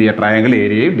ഇതിനെ എന്ത് ചെയ്യുക, ട്രയാങ്കിൾ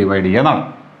ഏരിയയും ഡിവൈഡ് ചെയ്യുന്നതാണ്.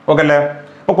 ഓക്കെ അല്ലേ?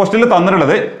 അപ്പോൾ ക്വസ്റ്റ്യനിൽ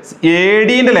തന്നിട്ടുള്ളത്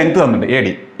ADൻ്റെ ലെങ്ത് തന്നിട്ടുണ്ട്.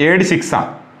 AD 6 ആണ്.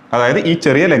 അതായത് ഈ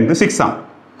ചെറിയ ലെങ്ത് 6 ആണ്.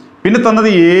 പിന്നെ തന്നത്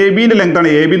AB-ൻ്റെ ലെങ്ത് ആണ്.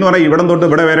 AB എന്ന് പറഞ്ഞാൽ ഇവിടെ തൊട്ട്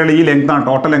ഇവിടെ വരെയുള്ള ഈ ലെങ്ത് ആണ്,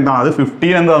 ടോട്ടൽ ലെങ്ത് ആണ്. അത്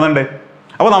 15 എന്ന് തന്നിട്ടുണ്ട്.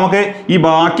 അപ്പോൾ നമുക്ക് ഈ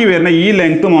ബാക്കി വരുന്ന ഈ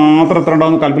ലെങ്ത് മാത്രം എത്ര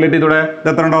ഉണ്ടാവും കാൽക്കുലേറ്റ് ചെയ്തൂടെ? ഇത്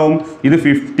എത്ര ഉണ്ടാവും? ഇത്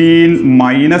 15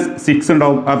 മൈനസ് 6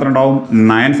 ഉണ്ടാവും. എത്ര ഉണ്ടാവും?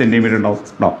 9 സെൻറ്റിമീറ്റർ ഉണ്ടാവും.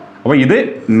 അപ്പോൾ ഇത്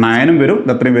 9ഉം വരും,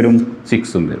 ഇത് എത്രയും വരും?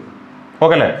 6ഉം വരും.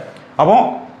 ഓക്കെ അല്ലേ? അപ്പോൾ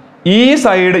ഈ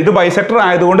സൈഡ് ഇത് ബൈസെക്ടർ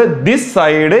ആയതുകൊണ്ട് this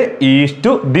side is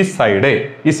to this side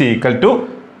is equal to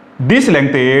this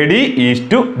length AD is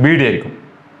to BD ആയിരിക്കും.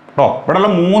 ഇവിടെയുള്ള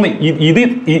 3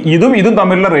 ഇതും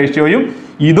തമ്മിലുള്ള റേഷ്യോയും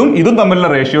ഇതും തമ്മിലുള്ള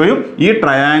റേഷ്യോയും ഈ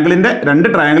ട്രയാങ്കിളിന്റെ രണ്ട്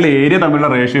ട്രയാങ്കിൾ ഏരിയ തമ്മിലുള്ള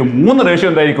റേഷ്യോ 3 റേഷ്യോ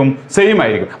എന്തായിരിക്കും? സെയിം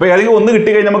ആയിരിക്കും. അപ്പോൾ ഏതെങ്കിലും ഒന്ന്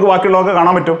കിട്ടിക്കഴിഞ്ഞാൽ നമുക്ക് ബാക്കിയുള്ളതൊക്കെ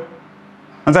കാണാൻ പറ്റും.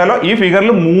 മനസ്സിലായല്ലോ? ഈ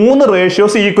ഫിഗറിൽ 3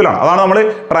 റേഷ്യോസ് ഈക്വൽ ആണ്. അതാണ് നമ്മൾ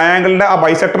ട്രയാങ്കിളിന്റെ ആ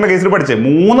ബൈസെക്ടറിന്റെ കേസിൽ പഠിച്ചത്.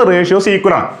 3 റേഷ്യോസ്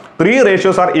ഈക്വൽ ആണ്. 3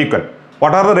 ratios R equal.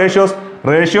 What are the ratios?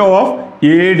 Ratio of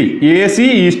AD AC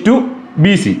is to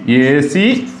BC. AC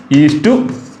is to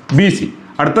BC.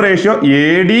 അടുത്ത ratio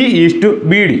AD is to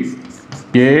BD.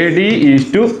 AD is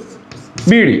to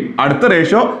BD. അടുത്ത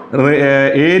ratio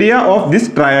area of this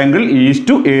triangle is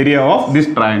to area of this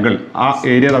triangle. ആ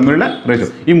area തമ്മിലുള്ള ratio.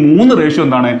 ഈ 3 ratio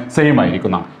എന്താണ്? Same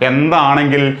ആയിരിക്കുന്ന.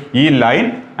 എന്താണെങ്കിൽ ഈ line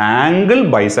angle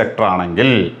bisector ആണെങ്കിൽ.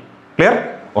 Clear?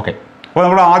 Okay. അപ്പോൾ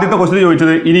നമ്മുടെ ആദ്യത്തെ ക്വസ്റ്റ്യൻ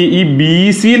ചോദിച്ചത് ഇനി ഈ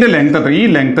BCൻ്റെ ലെങ്ത് എത്ര, ഈ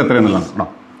ലെങ്ത് എത്ര എന്നുള്ളതാണ് കേട്ടോ.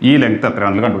 ഈ ലെങ്ത്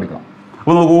എത്രയാണെന്ന് കണ്ടുപിടിക്കണം.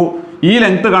 അപ്പോൾ നോക്കൂ, ഈ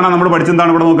ലെങ്ത് കാണാൻ നമ്മൾ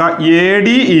പഠിച്ചെന്താണ്? ഇവിടെ നോക്കുക, AD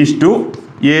ഈസ് ടു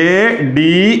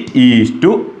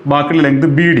ബാക്കിയുള്ള length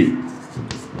BD.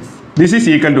 This is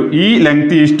equal to ഈ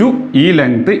ലെങ്ത് ഈസ് ടു ഈ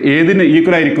ലെങ്ത് ഏതിന്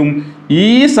ഈക്വൽ ആയിരിക്കും? ഈ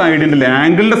സൈഡിൻ്റെ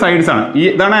ആംഗിളിൻ്റെ സൈഡ്സ് ആണ്.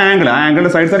 ഇതാണ് ആംഗിൾ.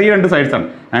 ആംഗിളിൻ്റെ സൈഡ്സ് ആണ് ഈ രണ്ട് സൈഡ്സ് ആണ്.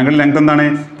 ആംഗിൾ ലെങ്ത് എന്താണ്?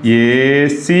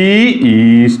 AC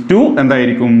ഈസ് ടു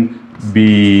എന്തായിരിക്കും?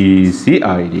 BC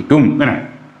ആയിരിക്കും. അങ്ങനെ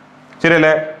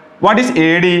ശരിയല്ലേ? What is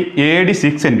AD? AD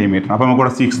 6 centimetre. അപ്പോൾ നമുക്ക്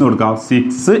ഇവിടെ 6 കൊടുക്കാം.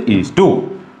 6 is to.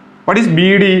 What is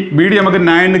BD? BD നമുക്ക്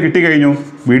 9 കിട്ടിക്കഴിഞ്ഞു.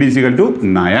 BD is equal to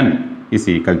 9 is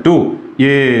equal to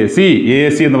AC.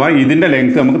 AC എന്ന് പറഞ്ഞാൽ ഇതിൻ്റെ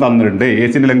ലെങ്ത് നമുക്ക് തന്നിട്ടുണ്ട്.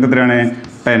 ACൻ്റെ ലെങ്ത് എത്രയാണ്?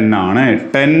 10 ആണ്.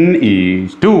 10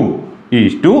 ഈസ്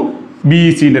ടു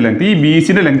BCൻ്റെ ലെങ്ത്. ഈ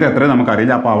BCൻ്റെ ലെങ്ത് എത്ര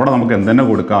നമുക്കറിയില്ല. അപ്പോൾ അവിടെ നമുക്ക് എന്തെന്നെ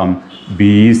കൊടുക്കാം?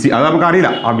 BC. അത് നമുക്കറിയില്ല.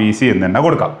 ആ BC എന്ന് തന്നെ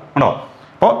കൊടുക്കാം. ഉണ്ടോ?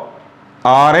 അപ്പോൾ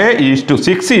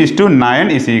 6:9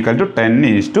 ഈസ് ഈക്വൽ ടു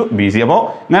 10:BC. അപ്പോൾ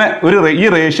ഇങ്ങനെ ഈ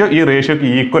റേഷ്യോക്ക്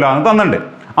ഈക്വൽ ആണെന്ന് തന്നിട്ടുണ്ട്.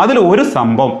 അതിൽ ഒരു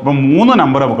സംഭവം, ഇപ്പം 3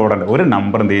 നമ്പർ നമുക്ക് ഇവിടെ ഉണ്ട്. ഒരു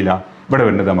നമ്പർ എന്ത് ചെയ്യില്ല, ഇവിടെ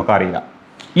വരുന്നത് നമുക്കറിയില്ല.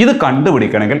 ഇത്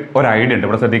കണ്ടുപിടിക്കണമെങ്കിൽ ഒരു ഐഡിയ ഉണ്ട്.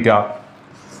 ഇവിടെ ശ്രദ്ധിക്കുക,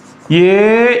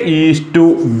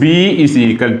 A:B is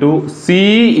equal to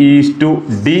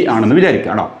C:D ആണെന്ന്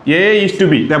വിചാരിക്കുക. ആണോ?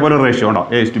 A:B ഇതേപോലെ ഒരു റേഷ്യോ ഉണ്ടോ?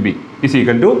 A:B is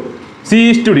equal to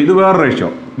C:D. ഇത് വേറെ റേഷ്യോ.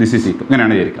 This is equal.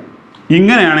 ഇങ്ങനെയാണ് വിചാരിക്കുക.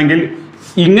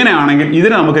 ഇങ്ങനെയാണെങ്കിൽ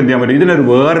ഇതിനെ നമുക്ക് എന്ത് ചെയ്യാൻ പറ്റും? ഇതിനൊരു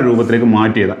വേറെ രൂപത്തിലേക്ക്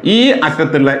മാറ്റി ചെയ്താൽ ഈ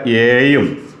അറ്റത്തുള്ള എയും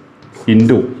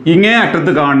ഇൻറ്റു ഇങ്ങേ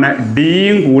അറ്റത്ത് കാണുന്ന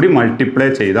ഡിയും കൂടി മൾട്ടിപ്ലൈ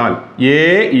ചെയ്താൽ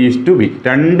A:B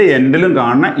രണ്ട് എൻഡിലും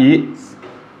കാണുന്ന ഈ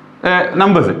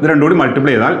നമ്പേഴ്സ് ഇത് രണ്ടും കൂടി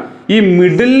മൾട്ടിപ്ലൈ ചെയ്താൽ ഈ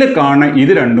മിഡിലിൽ കാണുന്ന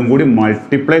ഇത് രണ്ടും കൂടി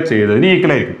മൾട്ടിപ്ലൈ ചെയ്തതിന്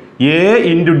ഈക്വൽ ആയിരിക്കും. A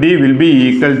into D will be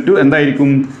equal to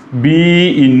എന്തായിരിക്കും ബി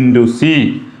ഇൻറ്റു സി.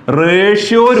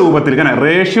 റേഷ്യോ രൂപത്തിൽ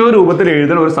റേഷ്യോ രൂപത്തിൽ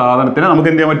എഴുതുന്ന ഒരു സാധനത്തിന് നമുക്ക്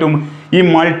എന്ത് ചെയ്യാൻ പറ്റും, ഈ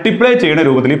മൾട്ടിപ്ലൈ ചെയ്യുന്ന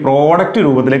രൂപത്തിൽ ഈ പ്രോഡക്റ്റ്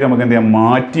രൂപത്തിലേക്ക് നമുക്ക് എന്ത് ചെയ്യാം,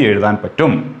 മാറ്റി എഴുതാൻ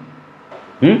പറ്റും.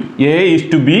 A is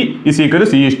to B is equal to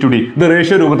C is to D. ഇത്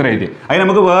റേഷ്യോ രൂപത്തിൽ എഴുതി. അതിന്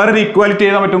നമുക്ക് വേറൊരു ഈക്വാലിറ്റി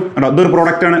എഴുതാൻ പറ്റും. ഇതൊരു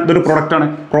പ്രോഡക്റ്റ് ആണ്, ഇതൊരു പ്രോഡക്റ്റ് ആണ്.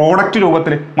 പ്രോഡക്റ്റ്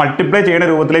രൂപത്തിൽ മൾട്ടിപ്ലൈ ചെയ്യുന്ന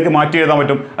രൂപത്തിലേക്ക് മാറ്റി എഴുതാൻ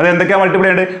പറ്റും. അത് എന്തൊക്കെയാണ് മൾട്ടിപ്ലൈ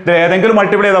ചെയ്യേണ്ടത്? ഇത് ഏതെങ്കിലും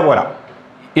മൾട്ടിപ്ലൈ ചെയ്താൽ പോരാ.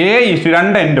 എ ഈസ് ടു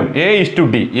രണ്ട് എൻഡും A is to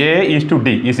D, A is to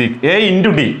D is A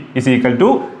into D is equal to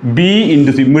B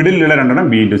into C. മിഡിലുള്ള രണ്ടെണ്ണം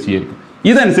ബി ഇൻറ്റു സി ആയിരിക്കും.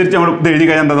 ഇതനുസരിച്ച് നമ്മൾ ഇത് എഴുതി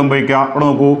കഴിഞ്ഞാൽ എന്താ സംഭവിക്കുക? അവിടെ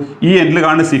നോക്കൂ, ഈ എൻഡിൽ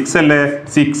കാണുന്ന 6 അല്ലേ,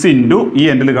 6 ഇൻറ്റു ഈ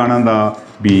എൻഡിൽ കാണുന്ന എന്താ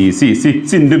B C.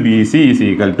 6 into B C is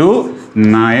equal to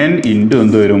 9 into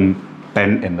എന്ത് വരും,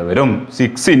 10 എന്ന് വരും.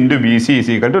 6 into B C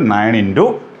is equal to 9 into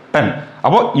 10.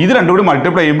 അപ്പോൾ ഇത് രണ്ടും കൂടി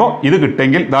മൾട്ടിപ്ലൈ ചെയ്യുമ്പോൾ ഇത്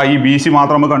കിട്ടുമെങ്കിൽ ദാ ഈ ബി സി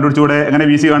മാത്രം നമുക്ക് കണ്ടുപിടിച്ചുകൂടെ? എങ്ങനെ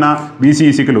ബി സി കാണാം? B C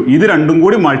is equal to ഇത് രണ്ടും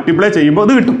കൂടി മൾട്ടിപ്ലൈ ചെയ്യുമ്പോൾ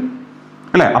ഇത് കിട്ടും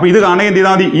അല്ലേ? അപ്പോൾ ഇത് കാണുക എന്ത്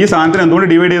ചെയ്താൽ മതി? ഈ സാധനത്തിന് എന്തുകൊണ്ട്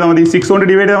ഡിവൈഡ് ചെയ്താൽ മതി? 6 കൊണ്ട്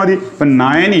ഡിവൈഡ് ചെയ്താൽ മതി. ഇപ്പം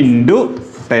 9 ഇൻറ്റു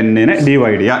 10നെ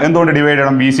ഡിവൈഡ് ചെയ്യുക. എന്തുകൊണ്ട് ഡിവൈഡ്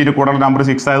ചെയ്യണം? ബി സിയുടെ കൂടുതൽ നമ്പർ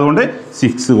 6 ആയതുകൊണ്ട്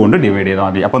 6 കൊണ്ട് ഡിവൈഡ് ചെയ്താൽ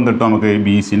മതി. അപ്പം കിട്ടും നമുക്ക്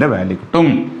ബി സിൻ്റെ വാല്യൂ കിട്ടും.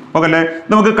 ഓക്കെ അല്ലേ?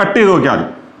 നമുക്ക് കട്ട് ചെയ്ത് നോക്കിയാൽ മതി.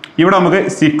 ഇവിടെ നമുക്ക്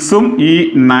 6ഉം ഈ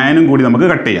 9ഉം കൂടി നമുക്ക്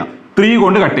കട്ട് ചെയ്യാം. 3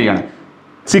 കൊണ്ട് കട്ട് ചെയ്യാണ്.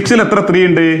 6ൽ എത്ര 3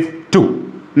 ഉണ്ട്? 2.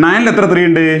 9ൽ എത്ര 3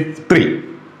 ഉണ്ട്? 3.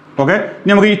 ഓക്കെ,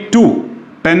 ഇനി നമുക്ക് ഈ 2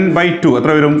 10/2 എത്ര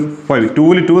വരും? 5.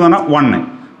 2ൽ 2 എന്ന് പറഞ്ഞാൽ 1,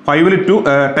 5ൽ 2,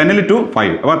 10ൽ 2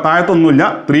 5. അപ്പോൾ താഴത്തൊന്നുമില്ല.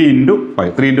 3 into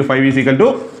 5. 3 into 5 is equal to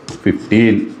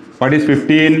 15. What is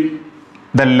 15?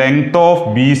 The length of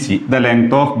BC. The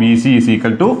length of BC is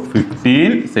equal to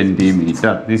 15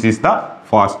 centimeter. This is the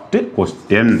first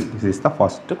question. This is the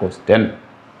first question.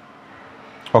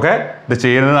 Okay, ഇത്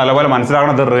ചെയ്യുന്നത് നല്ലപോലെ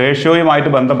മനസ്സിലാക്കണം. ഇത് റേഷ്യോയുമായിട്ട്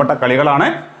ബന്ധപ്പെട്ട കളികളാണ്.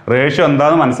 റേഷ്യോ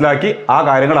എന്താണെന്ന് മനസ്സിലാക്കി ആ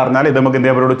കാര്യങ്ങൾ അറിഞ്ഞാൽ ഇത് നമുക്ക്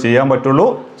ഇതേപോലോട് ചെയ്യാൻ പറ്റുള്ളൂ.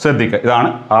 ശ്രദ്ധിക്കുക, ഇതാണ്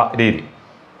ആ രീതി.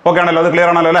 ഓക്കെ ആണല്ലോ? അത് ക്ലിയർ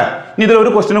ആണല്ലോ അല്ലേ? ഇനി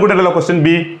ഇതിലൊരു ക്വസ്റ്റ്യൻ കൂടി ഉണ്ടല്ലോ, ക്വസ്റ്റ്യൻ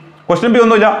ബി. ക്വസ്റ്റ്യൻ ബി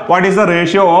ഒന്നുമില്ല. What is the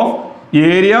ratio of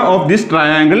area of this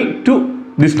triangle two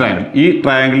this triangle? ഈ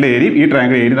ട്രയാങ്കിളിന്റെ ഏരിയയും ഈ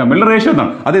ട്രയാങ്കിൾ ഏരിയയും തമ്മിലുള്ള റേഷ്യോ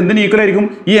എന്താണ്? അത് എന്തിന് ഈക്വൽ ആയിരിക്കും?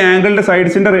 ഈ ആംഗിളിന്റെ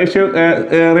സൈഡ്സിന്റെ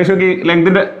റേഷ്യോക്ക്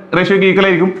ലെങ്തിന്റെ റേഷ്യോക്ക് ഈക്വൽ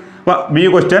ആയിരിക്കും. B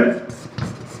question,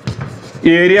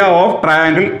 area of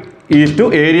triangle is to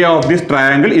area of this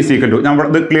triangle is equal to, നമ്മൾ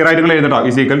ഇത് ക്ലിയർ ആയിട്ട് നിങ്ങൾ എഴുതട്ടോ.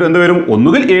 ഈസ് ഈക്വൽ ടു എന്ത് വരും?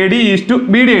 ഒന്നുകിൽ A D is to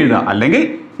B D എഴുതുക, അല്ലെങ്കിൽ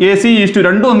എ സി ഈസ് ടു,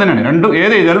 രണ്ടും ഒന്ന് തന്നെയാണ്. രണ്ടും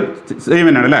ഏത് എഴുതിയാലും സെയിം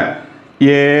തന്നെയാണ് അല്ലേ?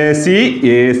 A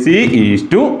C is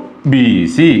to B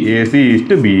C, A C is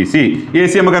to B C. A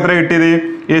C നമുക്ക് എത്ര കിട്ടിയത്?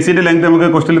 എ സിന്റെ ലെങ്ത് നമുക്ക്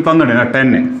ക്വസ്റ്റ്യനിൽ തന്നിട്ടുണ്ട്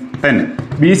 10.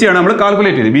 ബി സി ആണ് നമ്മൾ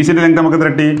കാൽക്കുലേറ്റ് ചെയ്തത്. ബി സിന്റെ ലെങ്ത് നമുക്ക് എത്ര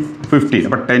കിട്ടി? 15.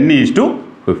 അപ്പോൾ 10 ഈസ് ടു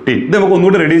 15. ഇത് നമുക്ക്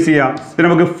ഒന്നുകൂടി റെഡ്യൂസ് ചെയ്യാം. ഇത്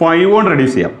നമുക്ക് 5 കൊണ്ട്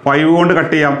റെഡ്യൂസ് ചെയ്യാം. 5 കൊണ്ട്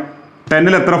കട്ട് ചെയ്യാം.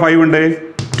 10ൽ എത്ര 5 ഉണ്ട്?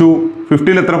 2.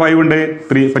 15ൽ എത്ര 5 ഉണ്ട്?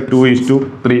 3. അപ്പോൾ 2 ഈസ് ടു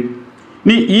 3.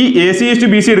 ഇനി ഈ A C is to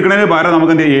B C എടുക്കുന്നതിന് പകരം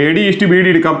നമുക്ക് എന്ത് ചെയ്യാം? A D is to B D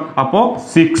എടുക്കാം. അപ്പോൾ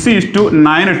 6 ഈസ് ടു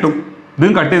 9 കിട്ടും.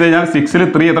 ഇതും കട്ട് ചെയ്ത് കഴിഞ്ഞാൽ 6ൽ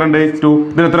 3 എത്ര ഉണ്ട്? 2.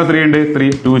 ഇതിൽ എത്ര 3 ഉണ്ട്? 3.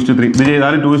 2 ഈസ് ടു 3. ഇത്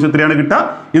ചെയ്താലും 2 ഈസ് ടു 3 ആണ് കിട്ടുക.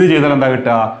 ഇത് ചെയ്താൽ എന്താ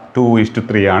കിട്ടുക? 2 ഈസ് ടു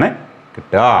 3 ആണ്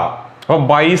കിട്ടുക. അപ്പോൾ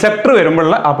ബൈസെക്ടർ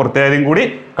വരുമ്പോഴുള്ള ആ പ്രത്യേകതയും കൂടി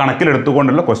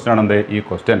കണക്കിലെടുത്തുകൊണ്ടുള്ള ക്വസ്റ്റ്യൻ ആണ് എന്ത്? ഈ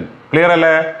ക്വസ്റ്റ്യൻ. ക്ലിയർ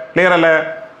അല്ലേ? ക്ലിയർ അല്ലേ?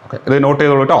 ഓക്കെ, ഇത് നോട്ട്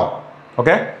ചെയ്തോളൂ കേട്ടോ.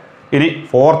 ഓക്കെ, ഇനി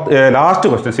ലാസ്റ്റ്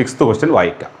ക്വസ്റ്റ്യൻ, 6th ക്വസ്റ്റ്യൻ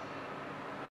വായിക്കാം.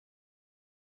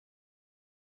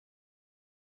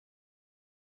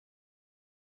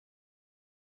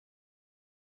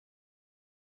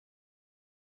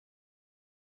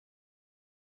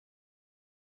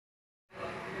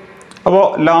 അപ്പോൾ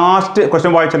ലാസ്റ്റ്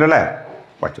ക്വസ്റ്റ്യൻ വായിച്ചല്ലോ അല്ലേ?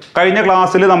 വായിച്ചു. കഴിഞ്ഞ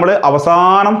ക്ലാസ്സിൽ നമ്മൾ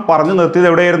അവസാനം പറഞ്ഞു നിർത്തിയത്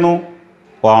എവിടെയായിരുന്നു?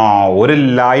 ഒരു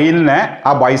ലൈനിനെ,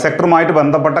 ആ ബൈസെക്ടറുമായിട്ട്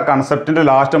ബന്ധപ്പെട്ട കൺസെപ്റ്റിന്റെ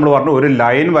ലാസ്റ്റ് നമ്മൾ പറഞ്ഞു, ഒരു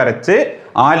ലൈൻ വരച്ച്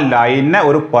ആ ലൈനിനെ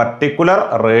ഒരു പർട്ടിക്കുലർ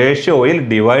റേഷ്യോയിൽ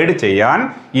ഡിവൈഡ് ചെയ്യാൻ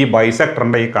ഈ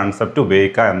ബൈസെക്ടറിന്റെ ഈ കൺസെപ്റ്റ്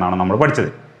ഉപയോഗിക്കുക എന്നാണ് നമ്മൾ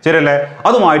പഠിച്ചത്. ശരിയല്ലേ?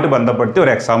 അതുമായിട്ട് ബന്ധപ്പെടുത്തി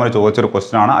ഒരു എക്സാമിന് ചോദിച്ചൊരു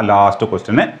ക്വസ്റ്റ്യൻ ആണ് ആ ലാസ്റ്റ്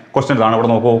ക്വസ്റ്റ്യൻ ഇതാണ്. ഇവിടെ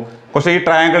നോക്കൂ, ക്വസ്റ്റ്യൻ ഈ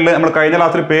ട്രയാങ്കിളിൽ നമ്മൾ കഴിഞ്ഞ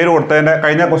ക്ലാസ്സിൽ പേര് കൊടുത്തതിന്റെ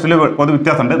കഴിഞ്ഞ ക്വസ്റ്റ്യനിൽ ഒരു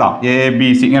വ്യത്യാസമുണ്ട്. ഇതാ എ ബി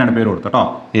സി ഇങ്ങനെയാണ് പേര് കൊടുത്തത് കേട്ടോ.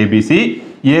 A B C.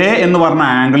 എ എന്ന് പറഞ്ഞ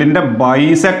ആംഗിളിന്റെ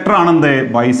ബൈസെക്ടർ ആണ് എന്ത്?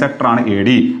 ബൈസെക്ടർ ആണ് എ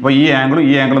ഡി. അപ്പോൾ ഈ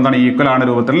ആംഗിളും എന്താണ്? ഈക്വൽ ആണ്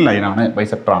രൂപത്തിലുള്ള ലൈനാണ്,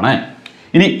 ബൈസെക്ടർ ആണ്.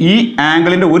 ഇനി ഈ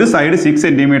ആംഗിളിന്റെ ഒരു സൈഡ് 6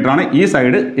 സെന്റിമീറ്റർ ആണ്, ഈ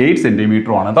സൈഡ് 8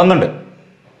 സെന്റിമീറ്റർ ആണ് തന്നിട്ടുണ്ട്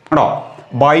കേട്ടോ.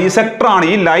 ബൈസെക്ടർ ആണ്,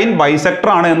 ഈ ലൈൻ ബൈസെക്ടർ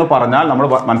ആണ് എന്ന് പറഞ്ഞാൽ നമ്മൾ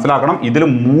മനസ്സിലാക്കണം ഇതിൽ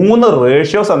 3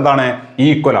 റേഷ്യോസ് എന്താണ്?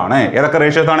 ഈക്വൽ ആണ്. ഏതൊക്കെ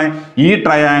റേഷ്യോസ് ആണ്? ഈ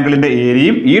ട്രയാങ്കിളിന്റെ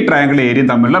ഏരിയയും ഈ ട്രയാങ്കിളിന്റെ ഏരിയയും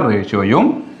തമ്മിലുള്ള റേഷ്യോയും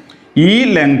ഈ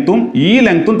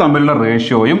ലെങ്ത്തും തമ്മിലുള്ള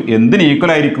റേഷ്യോയും എന്തിന്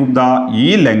ഈക്വൽ ആയിരിക്കും? ഈ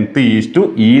ലെങ്ത് ഈസ് ടു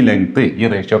ഈ ലെങ്ത്, ഈ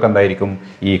റേഷ്യോക്ക് എന്തായിരിക്കും?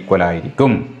 ഈക്വൽ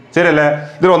ആയിരിക്കും. ശരിയല്ലേ?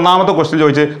 ഇതിൽ ഒന്നാമത്തെ ക്വസ്റ്റ്യൻ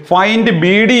ചോദിച്ച് find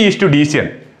B D is to D C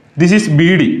ആണ്. This is B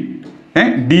D.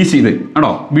 D C ഇത് ആണോ?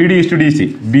 B D is to D C.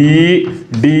 B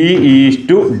D is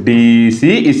to D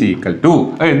C is equal to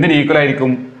എന്തിന് ഈക്വൽ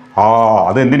ആയിരിക്കും?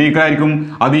 അത് എന്തിന് ഈക്വൽ ആയിരിക്കും?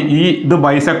 അത് ഇത്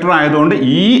ബൈസെക്ടർ ആയതുകൊണ്ട്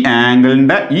ഈ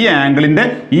ആംഗിളിന്റെ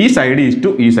ഈ സൈഡ് ഈസ് ടു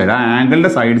ഈ സൈഡ്, ആ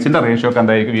ആംഗിളിന്റെ സൈഡ്സിന്റെ റേഷ്യോ ഒക്കെ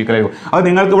എന്തായിരിക്കും? ഈക്വൽ ആയിരിക്കും. അത്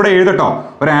നിങ്ങൾക്ക് ഇവിടെ എഴുതട്ടോ.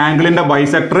 ഒരു ആംഗിളിന്റെ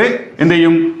ബൈസെക്ടർ എന്ത്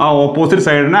ചെയ്യും? ആ ഓപ്പോസിറ്റ്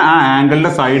സൈഡിനെ ആ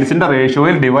ആംഗിളിന്റെ സൈഡ്സിന്റെ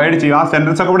റേഷ്യോയിൽ ഡിവൈഡ് ചെയ്യുക. ആ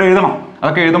സെന്റൻസ് ഒക്കെ ഇവിടെ എഴുതണം.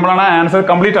 അതൊക്കെ എഴുതുമ്പോഴാണ് ആൻസർ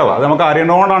കംപ്ലീറ്റ് ആവുക. അത് നമുക്ക്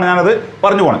അറിയേണ്ടതുകൊണ്ടാണ് ഞാനത്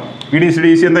പറഞ്ഞു പോകണം.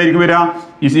 ഡി സി എന്തായിരിക്കും വരിക?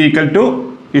 Is equal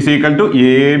to A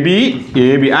B.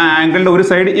 ആ ആംഗിളിന്റെ ഒരു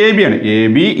സൈഡ് എ ബി ആണ്. എ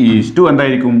ബി ഈസ് ടു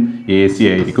എന്തായിരിക്കും? എ സി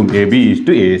ആയിരിക്കും. A B is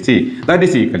to A C. That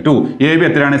is equal to A B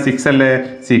എത്രയാണ്? 6 അല്ലേ?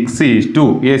 6 ഈസ് ടു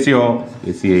എ സിയോ?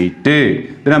 A C 8.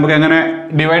 ഇത് നമുക്ക് എങ്ങനെ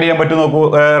ഡിവൈഡ് ചെയ്യാൻ പറ്റും നോക്കൂ,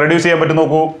 റെഡ്യൂസ് ചെയ്യാൻ പറ്റും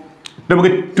നോക്കൂ. ഇത്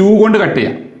നമുക്ക് 2 കൊണ്ട് കട്ട്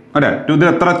ചെയ്യാം അല്ലേ? ഇതിൽ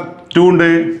എത്ര 2 ഉണ്ട്?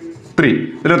 3.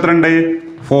 ഇതിൽ എത്ര ഉണ്ട്?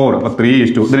 4. അപ്പൊ 3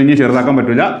 ഈസ് ടു. ഇതിന് ഇനി ചെറുതാക്കാൻ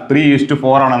പറ്റില്ല. 3 ഈസ് ടു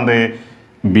 4 ആണ് എന്ത്?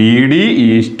 B D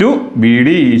is to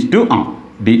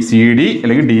C D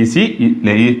അല്ലെങ്കിൽ D C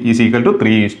is equal to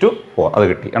 3:4. അത്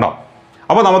കിട്ടി കേട്ടോ.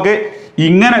 അപ്പോൾ നമുക്ക്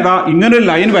ഇങ്ങനെ ഒരു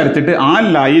ലൈൻ വരച്ചിട്ട് ആ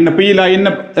ലൈൻ, അപ്പോൾ ഈ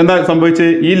ലൈനിനെ എന്താ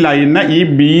സംഭവിച്ചത്? ഈ ലൈനിനെ, ഈ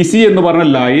ബി സി എന്ന് പറഞ്ഞ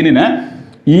ലൈനിനെ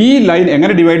ഈ ലൈൻ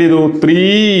എങ്ങനെ ഡിവൈഡ് ചെയ്തു?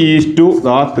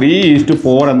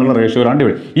 3:4 എന്നുള്ള റേഷ്യോയിലാണ്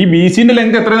ഡിവൈഡ്. ഈ ബി സിന്റെ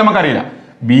ലെങ്ത് എത്രയാണ് നമുക്കറിയില്ല.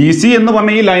 ബി സി എന്ന്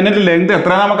പറഞ്ഞ ഈ ലൈനിന്റെ ലെങ്ത്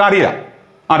എത്രയാണ് നമുക്കറിയില്ല.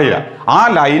 ആ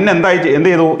ലൈൻ എന്ത്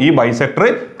ചെയ്തു? ഈ ബൈസെക്ടർ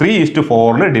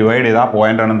 3:4 ഡിവൈഡ് ചെയ്ത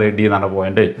പോയിന്റ് ആണ് എന്ത്? ഡി എന്നാണ്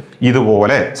പോയിന്റ്.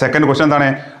 ഇതുപോലെ സെക്കൻഡ് ക്വസ്റ്റ്യൻ എന്താണ്?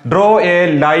 Draw A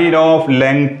line of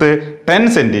length 10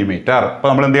 centimetre. അപ്പൊ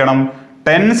നമ്മൾ എന്ത് ചെയ്യണം?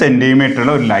 10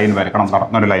 സെന്റിമീറ്ററിൽ ഒരു ലൈൻ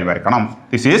വരക്കണം.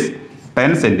 This is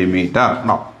 10 centimetre.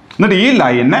 എന്നിട്ട് ഈ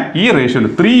ലൈനിനെ ഈ റേഷ്യോയിൽ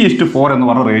 3:4 എന്ന്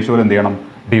പറഞ്ഞ റേഷ്യോയിൽ എന്ത് ചെയ്യണം?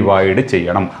 ഡിവൈഡ്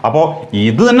ചെയ്യണം. അപ്പോൾ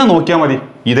ഇത് തന്നെ നോക്കിയാൽ മതി.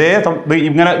 ഇത്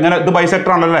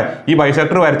ബൈസെക്ടർ ആണല്ലേ? ഈ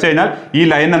ബൈസെക്ടർ വരച്ചു കഴിഞ്ഞാൽ ഈ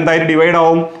ലൈൻ എന്തായാലും ഡിവൈഡ്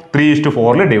ആവും?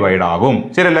 3:4 ഡിവൈഡ് ആകും.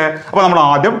 ശരിയല്ലേ? അപ്പോൾ നമ്മൾ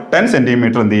ആദ്യം 10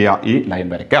 സെന്റിമീറ്റർ എന്ത് ചെയ്യുക? ഈ ലൈൻ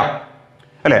വരയ്ക്കുക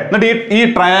അല്ലേ? എന്നിട്ട് ഈ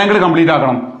ട്രയാങ്കിൾ കംപ്ലീറ്റ്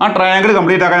ആക്കണം. ആ ട്രയാങ്കിൾ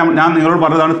കംപ്ലീറ്റ് ആക്കാൻ ഞാൻ നിങ്ങളോട്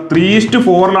പറഞ്ഞതാണ്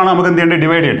 3:4 നമുക്ക് എന്ത് ചെയ്യേണ്ടത്?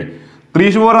 ഡിവൈഡ് ചെയ്യേണ്ടത്.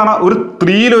 3:4 ആണ്. ഒരു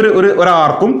 3ൽ ഒരു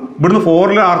ആർക്കും ഇവിടുന്ന്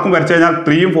 4ൽ ആർക്കും വരച്ചു കഴിഞ്ഞാൽ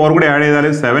 3ഉം 4ഉം കൂടി ആഡ് ചെയ്താൽ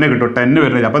 7 കിട്ടും. 10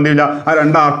 വരുന്നില്ല. അപ്പം എന്ത് ചെയ്യില്ല? ആ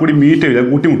 2 ആർക്ക് കൂടി മീറ്റ് ചെയ്യില്ല,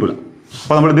 കൂട്ടിമുട്ടില്ല.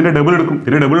 അപ്പോൾ നമ്മൾ ഇതിന്റെ ഡബിൾ എടുക്കും.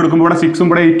 എടുക്കുമ്പോൾ ഇവിടെ 6ഉം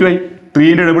ഇവിടെ 8ഉം ആയി.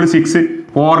 3ന്റെ ഡബിൾ 6,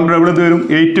 4ന്റെ ഡബിൾ എന്ത് വരും?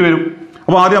 8 വരും.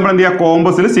 അപ്പോൾ ആദ്യം നമ്മൾ എന്ത് ചെയ്യുക?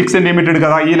 കോമ്പസിൽ 6 സെന്റിമീറ്റർ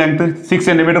എടുക്കുക. ഈ ലെങ്ത് 6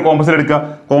 സെന്റിമീറ്റർ കോമ്പസിൽ എടുക്കുക.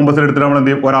 കോമ്പസിൽ എടുത്തിട്ട് നമ്മൾ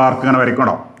എന്ത് ചെയ്യും? ഒരു ആർക്ക് ഇങ്ങനെ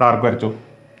വരയ്ക്കണോ? ആർക്ക് വരച്ചു.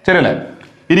 ശരിയല്ലേ?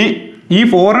 ഇനി ഈ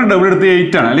 4ന്റെ ഡബിൾ എടുത്ത്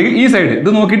 8 ആണ്. അല്ലെങ്കിൽ ഈ സൈഡ് ഇത്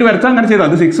നോക്കിയിട്ട് വരച്ചാൽ അങ്ങനെ ചെയ്താൽ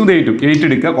അത് 6ഉം 8ഉം 8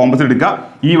 എടുക്കുക. കോമ്പസിൽ എടുക്കുക.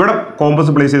 ഇവിടെ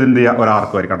കോമ്പസ് പ്ലേസ് ചെയ്ത് എന്ത് ചെയ്യുക? ഒരു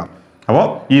ആർക്ക് വരയ്ക്കണം. അപ്പോൾ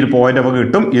ഈ ഒരു പോയിന്റ് നമുക്ക്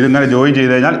കിട്ടും. ഇതിങ്ങനെ ജോയിൻ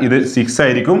ചെയ്ത് കഴിഞ്ഞാൽ ഇത് 6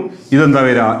 ആയിരിക്കും. ഇതെന്താ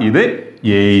വരിക? ഇത്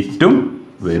 8ഉം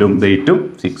വരും. 8ഉം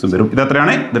 6ഉം വരും. ഇത്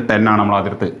എത്രയാണ്? ഇത് 10 ആണ് നമ്മൾ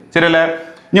ആദ്യത്തെ. ശരിയല്ലേ?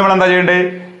 ഇനി നമ്മൾ എന്താ ചെയ്യേണ്ടത്?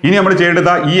 ഇനി നമ്മൾ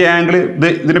ചെയ്യേണ്ടത് ഈ ആംഗിൾ,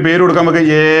 ഇതിന് പേര് കൊടുക്കാൻ നമുക്ക്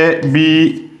എ ബി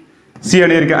സി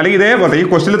ആണ് ആയിരിക്കും. അല്ലെങ്കിൽ ഇതേപോലെ ഈ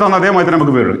ക്വസ്റ്റിൽ തന്ന അതേമാതിരി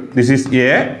നമുക്ക് പേര്. This is A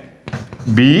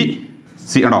B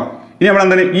C ആണോ? ഇനി നമ്മൾ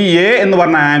എന്താണ്? ഈ എ എന്ന്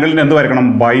പറഞ്ഞ ആംഗിളിന് എന്ത് വരക്കണം?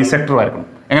 ബൈസെക്ടർ വരക്കണം.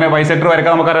 എങ്ങനെ ബൈസെക്ടർ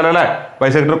വരക്കാൻ നമുക്കറിയാലോ അല്ലേ?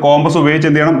 ബൈസെക്ടർ കോമ്പസ് ഉപയോഗിച്ച്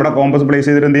എന്ത് ചെയ്യണം? ഇവിടെ കോമ്പസ് പ്ലേസ്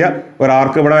ചെയ്തിട്ട് എന്ത് ചെയ്യുക? ഒരു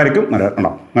ആർക്ക് ഇവിടെ വരയ്ക്കും.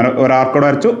 ഉണ്ടോ? അങ്ങനെ ഒരു ആർക്ക് ഇവിടെ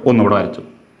വരച്ചു, ഒന്ന് ഇവിടെ വരച്ചു.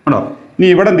 ഉണ്ടോ? ഇനി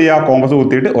ഇവിടെ എന്ത് ചെയ്യുക? കോമ്പസ്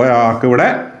കുത്തിയിട്ട് ഒരു ആർക്ക്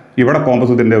ഇവിടെ കോമ്പസ്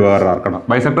കുത്തിൻ്റെ വേറെ ആർക്കണം.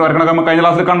 ബൈസെക്ടർ വരക്കണമൊക്കെ നമുക്ക് കഴിഞ്ഞ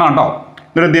ക്ലാസ്സിൽ കണ്ടാണ് കേട്ടോ.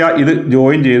 എന്നിട്ട് എന്ത് ചെയ്യുക? ഇത്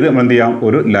ജോയിൻ ചെയ്ത് നമ്മൾ എന്ത് ചെയ്യാം?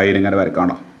 ഒരു ലൈൻ ഇങ്ങനെ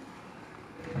വരക്കാണ്ടോ.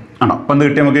 ആണോ? അപ്പം എന്ത്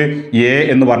കിട്ടി നമുക്ക്? എ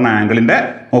എന്ന് പറഞ്ഞ ആംഗിളിൻ്റെ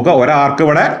നോക്കുക, ഒരാർക്ക്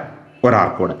ഇവിടെ,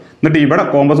 എന്നിട്ട് ഇവിടെ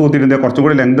കോമ്പസ് കുത്തിയിട്ട് കുറച്ചും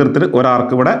കൂടി ലെങ്ത് എടുത്തിട്ട്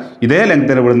ഒരാർക്ക് ഇവിടെ, ഇതേ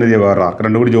ലെങ്ത്തിൽ ഇവിടെ എന്ത് ചെയ്യുക? വേറെ ആർക്ക്.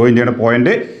 രണ്ടും കൂടി ജോയിൻ ചെയ്യുന്ന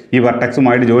പോയിന്റ് ഈ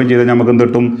വെർട്ടെക്സുമായിട്ട് ജോയിൻ ചെയ്ത് നമുക്ക് എന്ത്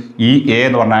കിട്ടും? ഈ എ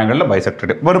എന്ന് പറഞ്ഞ ആംഗിളിൽ ബൈസെക്ടർ.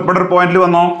 ഇവിടെ ഒരു പോയിന്റിൽ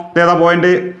വന്നോ? ഏതാ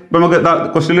പോയിന്റ്? ഇപ്പം നമുക്ക്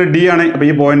ക്വസ്റ്റ്യനിൽ ഡി ആണ്. അപ്പോൾ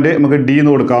ഈ പോയിന്റ് നമുക്ക് ഡി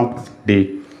എന്ന് കൊടുക്കാം. ഡി.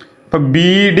 അപ്പം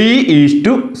B D is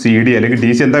to C D, അല്ലെങ്കിൽ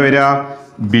ഡി സി എന്താ വരിക?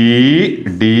 B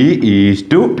D is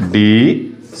to D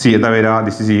C എന്താ വരിക?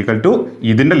 ദിസ് ഈസ് ഈക്വൽ ടു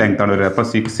ഇതിൻ്റെ ലെങ്ത് ആണ് വരിക. അപ്പോൾ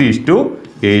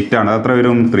 6:8 ആണ്. അത്ര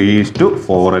വരും?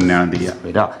 3:4 തന്നെയാണ് എന്ത് ചെയ്യുക?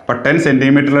 വരിക. അപ്പം 10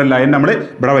 സെന്റിമീറ്റർ ലൈൻ നമ്മൾ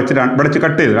ഇവിടെ വെച്ച്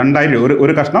കട്ട് ചെയ്ത് രണ്ടായിരം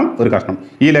ഒരു കഷ്ണം.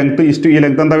 ഈ ലെങ്ത് ഈ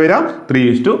ലെങ്ത് എന്താ വരിക?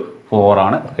 3:4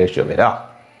 ആണ് റേഷ്യോ വരിക.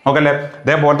 ഓക്കെ അല്ലേ?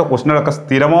 ഇതേപോലത്തെ ക്വസ്റ്റ്യനുകളൊക്കെ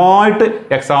സ്ഥിരമായിട്ട്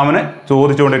എക്സാമിന്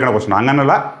ചോദിച്ചുകൊണ്ടിരിക്കുന്ന ക്വസ്റ്റ്യൻ.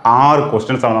 അങ്ങനെയുള്ള 6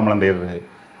 ക്വസ്റ്റ്യൻസാണ് നമ്മൾ എന്ത്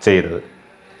ചെയ്തത്.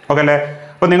 ഓക്കെ അല്ലേ?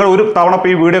 അപ്പോൾ നിങ്ങൾ ഒരു തവണ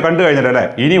ഇപ്പോൾ ഈ വീഡിയോ കണ്ടു കഴിഞ്ഞിട്ടല്ലേ,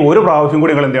 ഇനി ഒരു പ്രാവശ്യം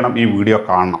കൂടി നിങ്ങൾ എന്ത് ചെയ്യണം? ഈ വീഡിയോ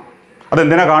കാണണം.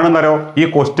 അതെന്തിനാ കാണുന്നതോ? ഈ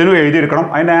ക്വസ്റ്റ്യനും എഴുതിയെടുക്കണം,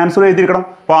 അതിൻ്റെ ആൻസർ എഴുതിയെടുക്കണം.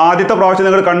 അപ്പോൾ ആദ്യത്തെ പ്രാവശ്യം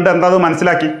നിങ്ങൾ കണ്ട് എന്താ അത്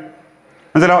മനസ്സിലായോ?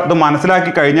 ഇത്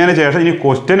മനസ്സിലാക്കി കഴിഞ്ഞതിന് ശേഷം ഇനി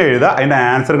ക്വസ്റ്റ്യൻ എഴുതുക, അതിൻ്റെ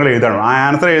ആൻസറുകൾ എഴുതണം. ആ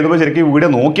ആൻസർ എഴുതുമ്പോൾ ശരിക്കും വീഡിയോ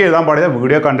നോക്കി എഴുതാൻ പാടില്ല.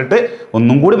 വീഡിയോ കണ്ടിട്ട്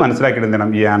ഒന്നും കൂടി മനസ്സിലാക്കിയിട്ട് എന്ത്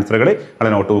ചെയ്യണം? ഈ ആൻസറുകൾ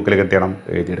നിങ്ങളുടെ not ബുക്കിലേക്ക് എത്തിയണം,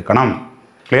 എഴുതിയെടുക്കണം.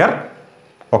 Clear?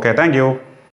 Okay, thank you.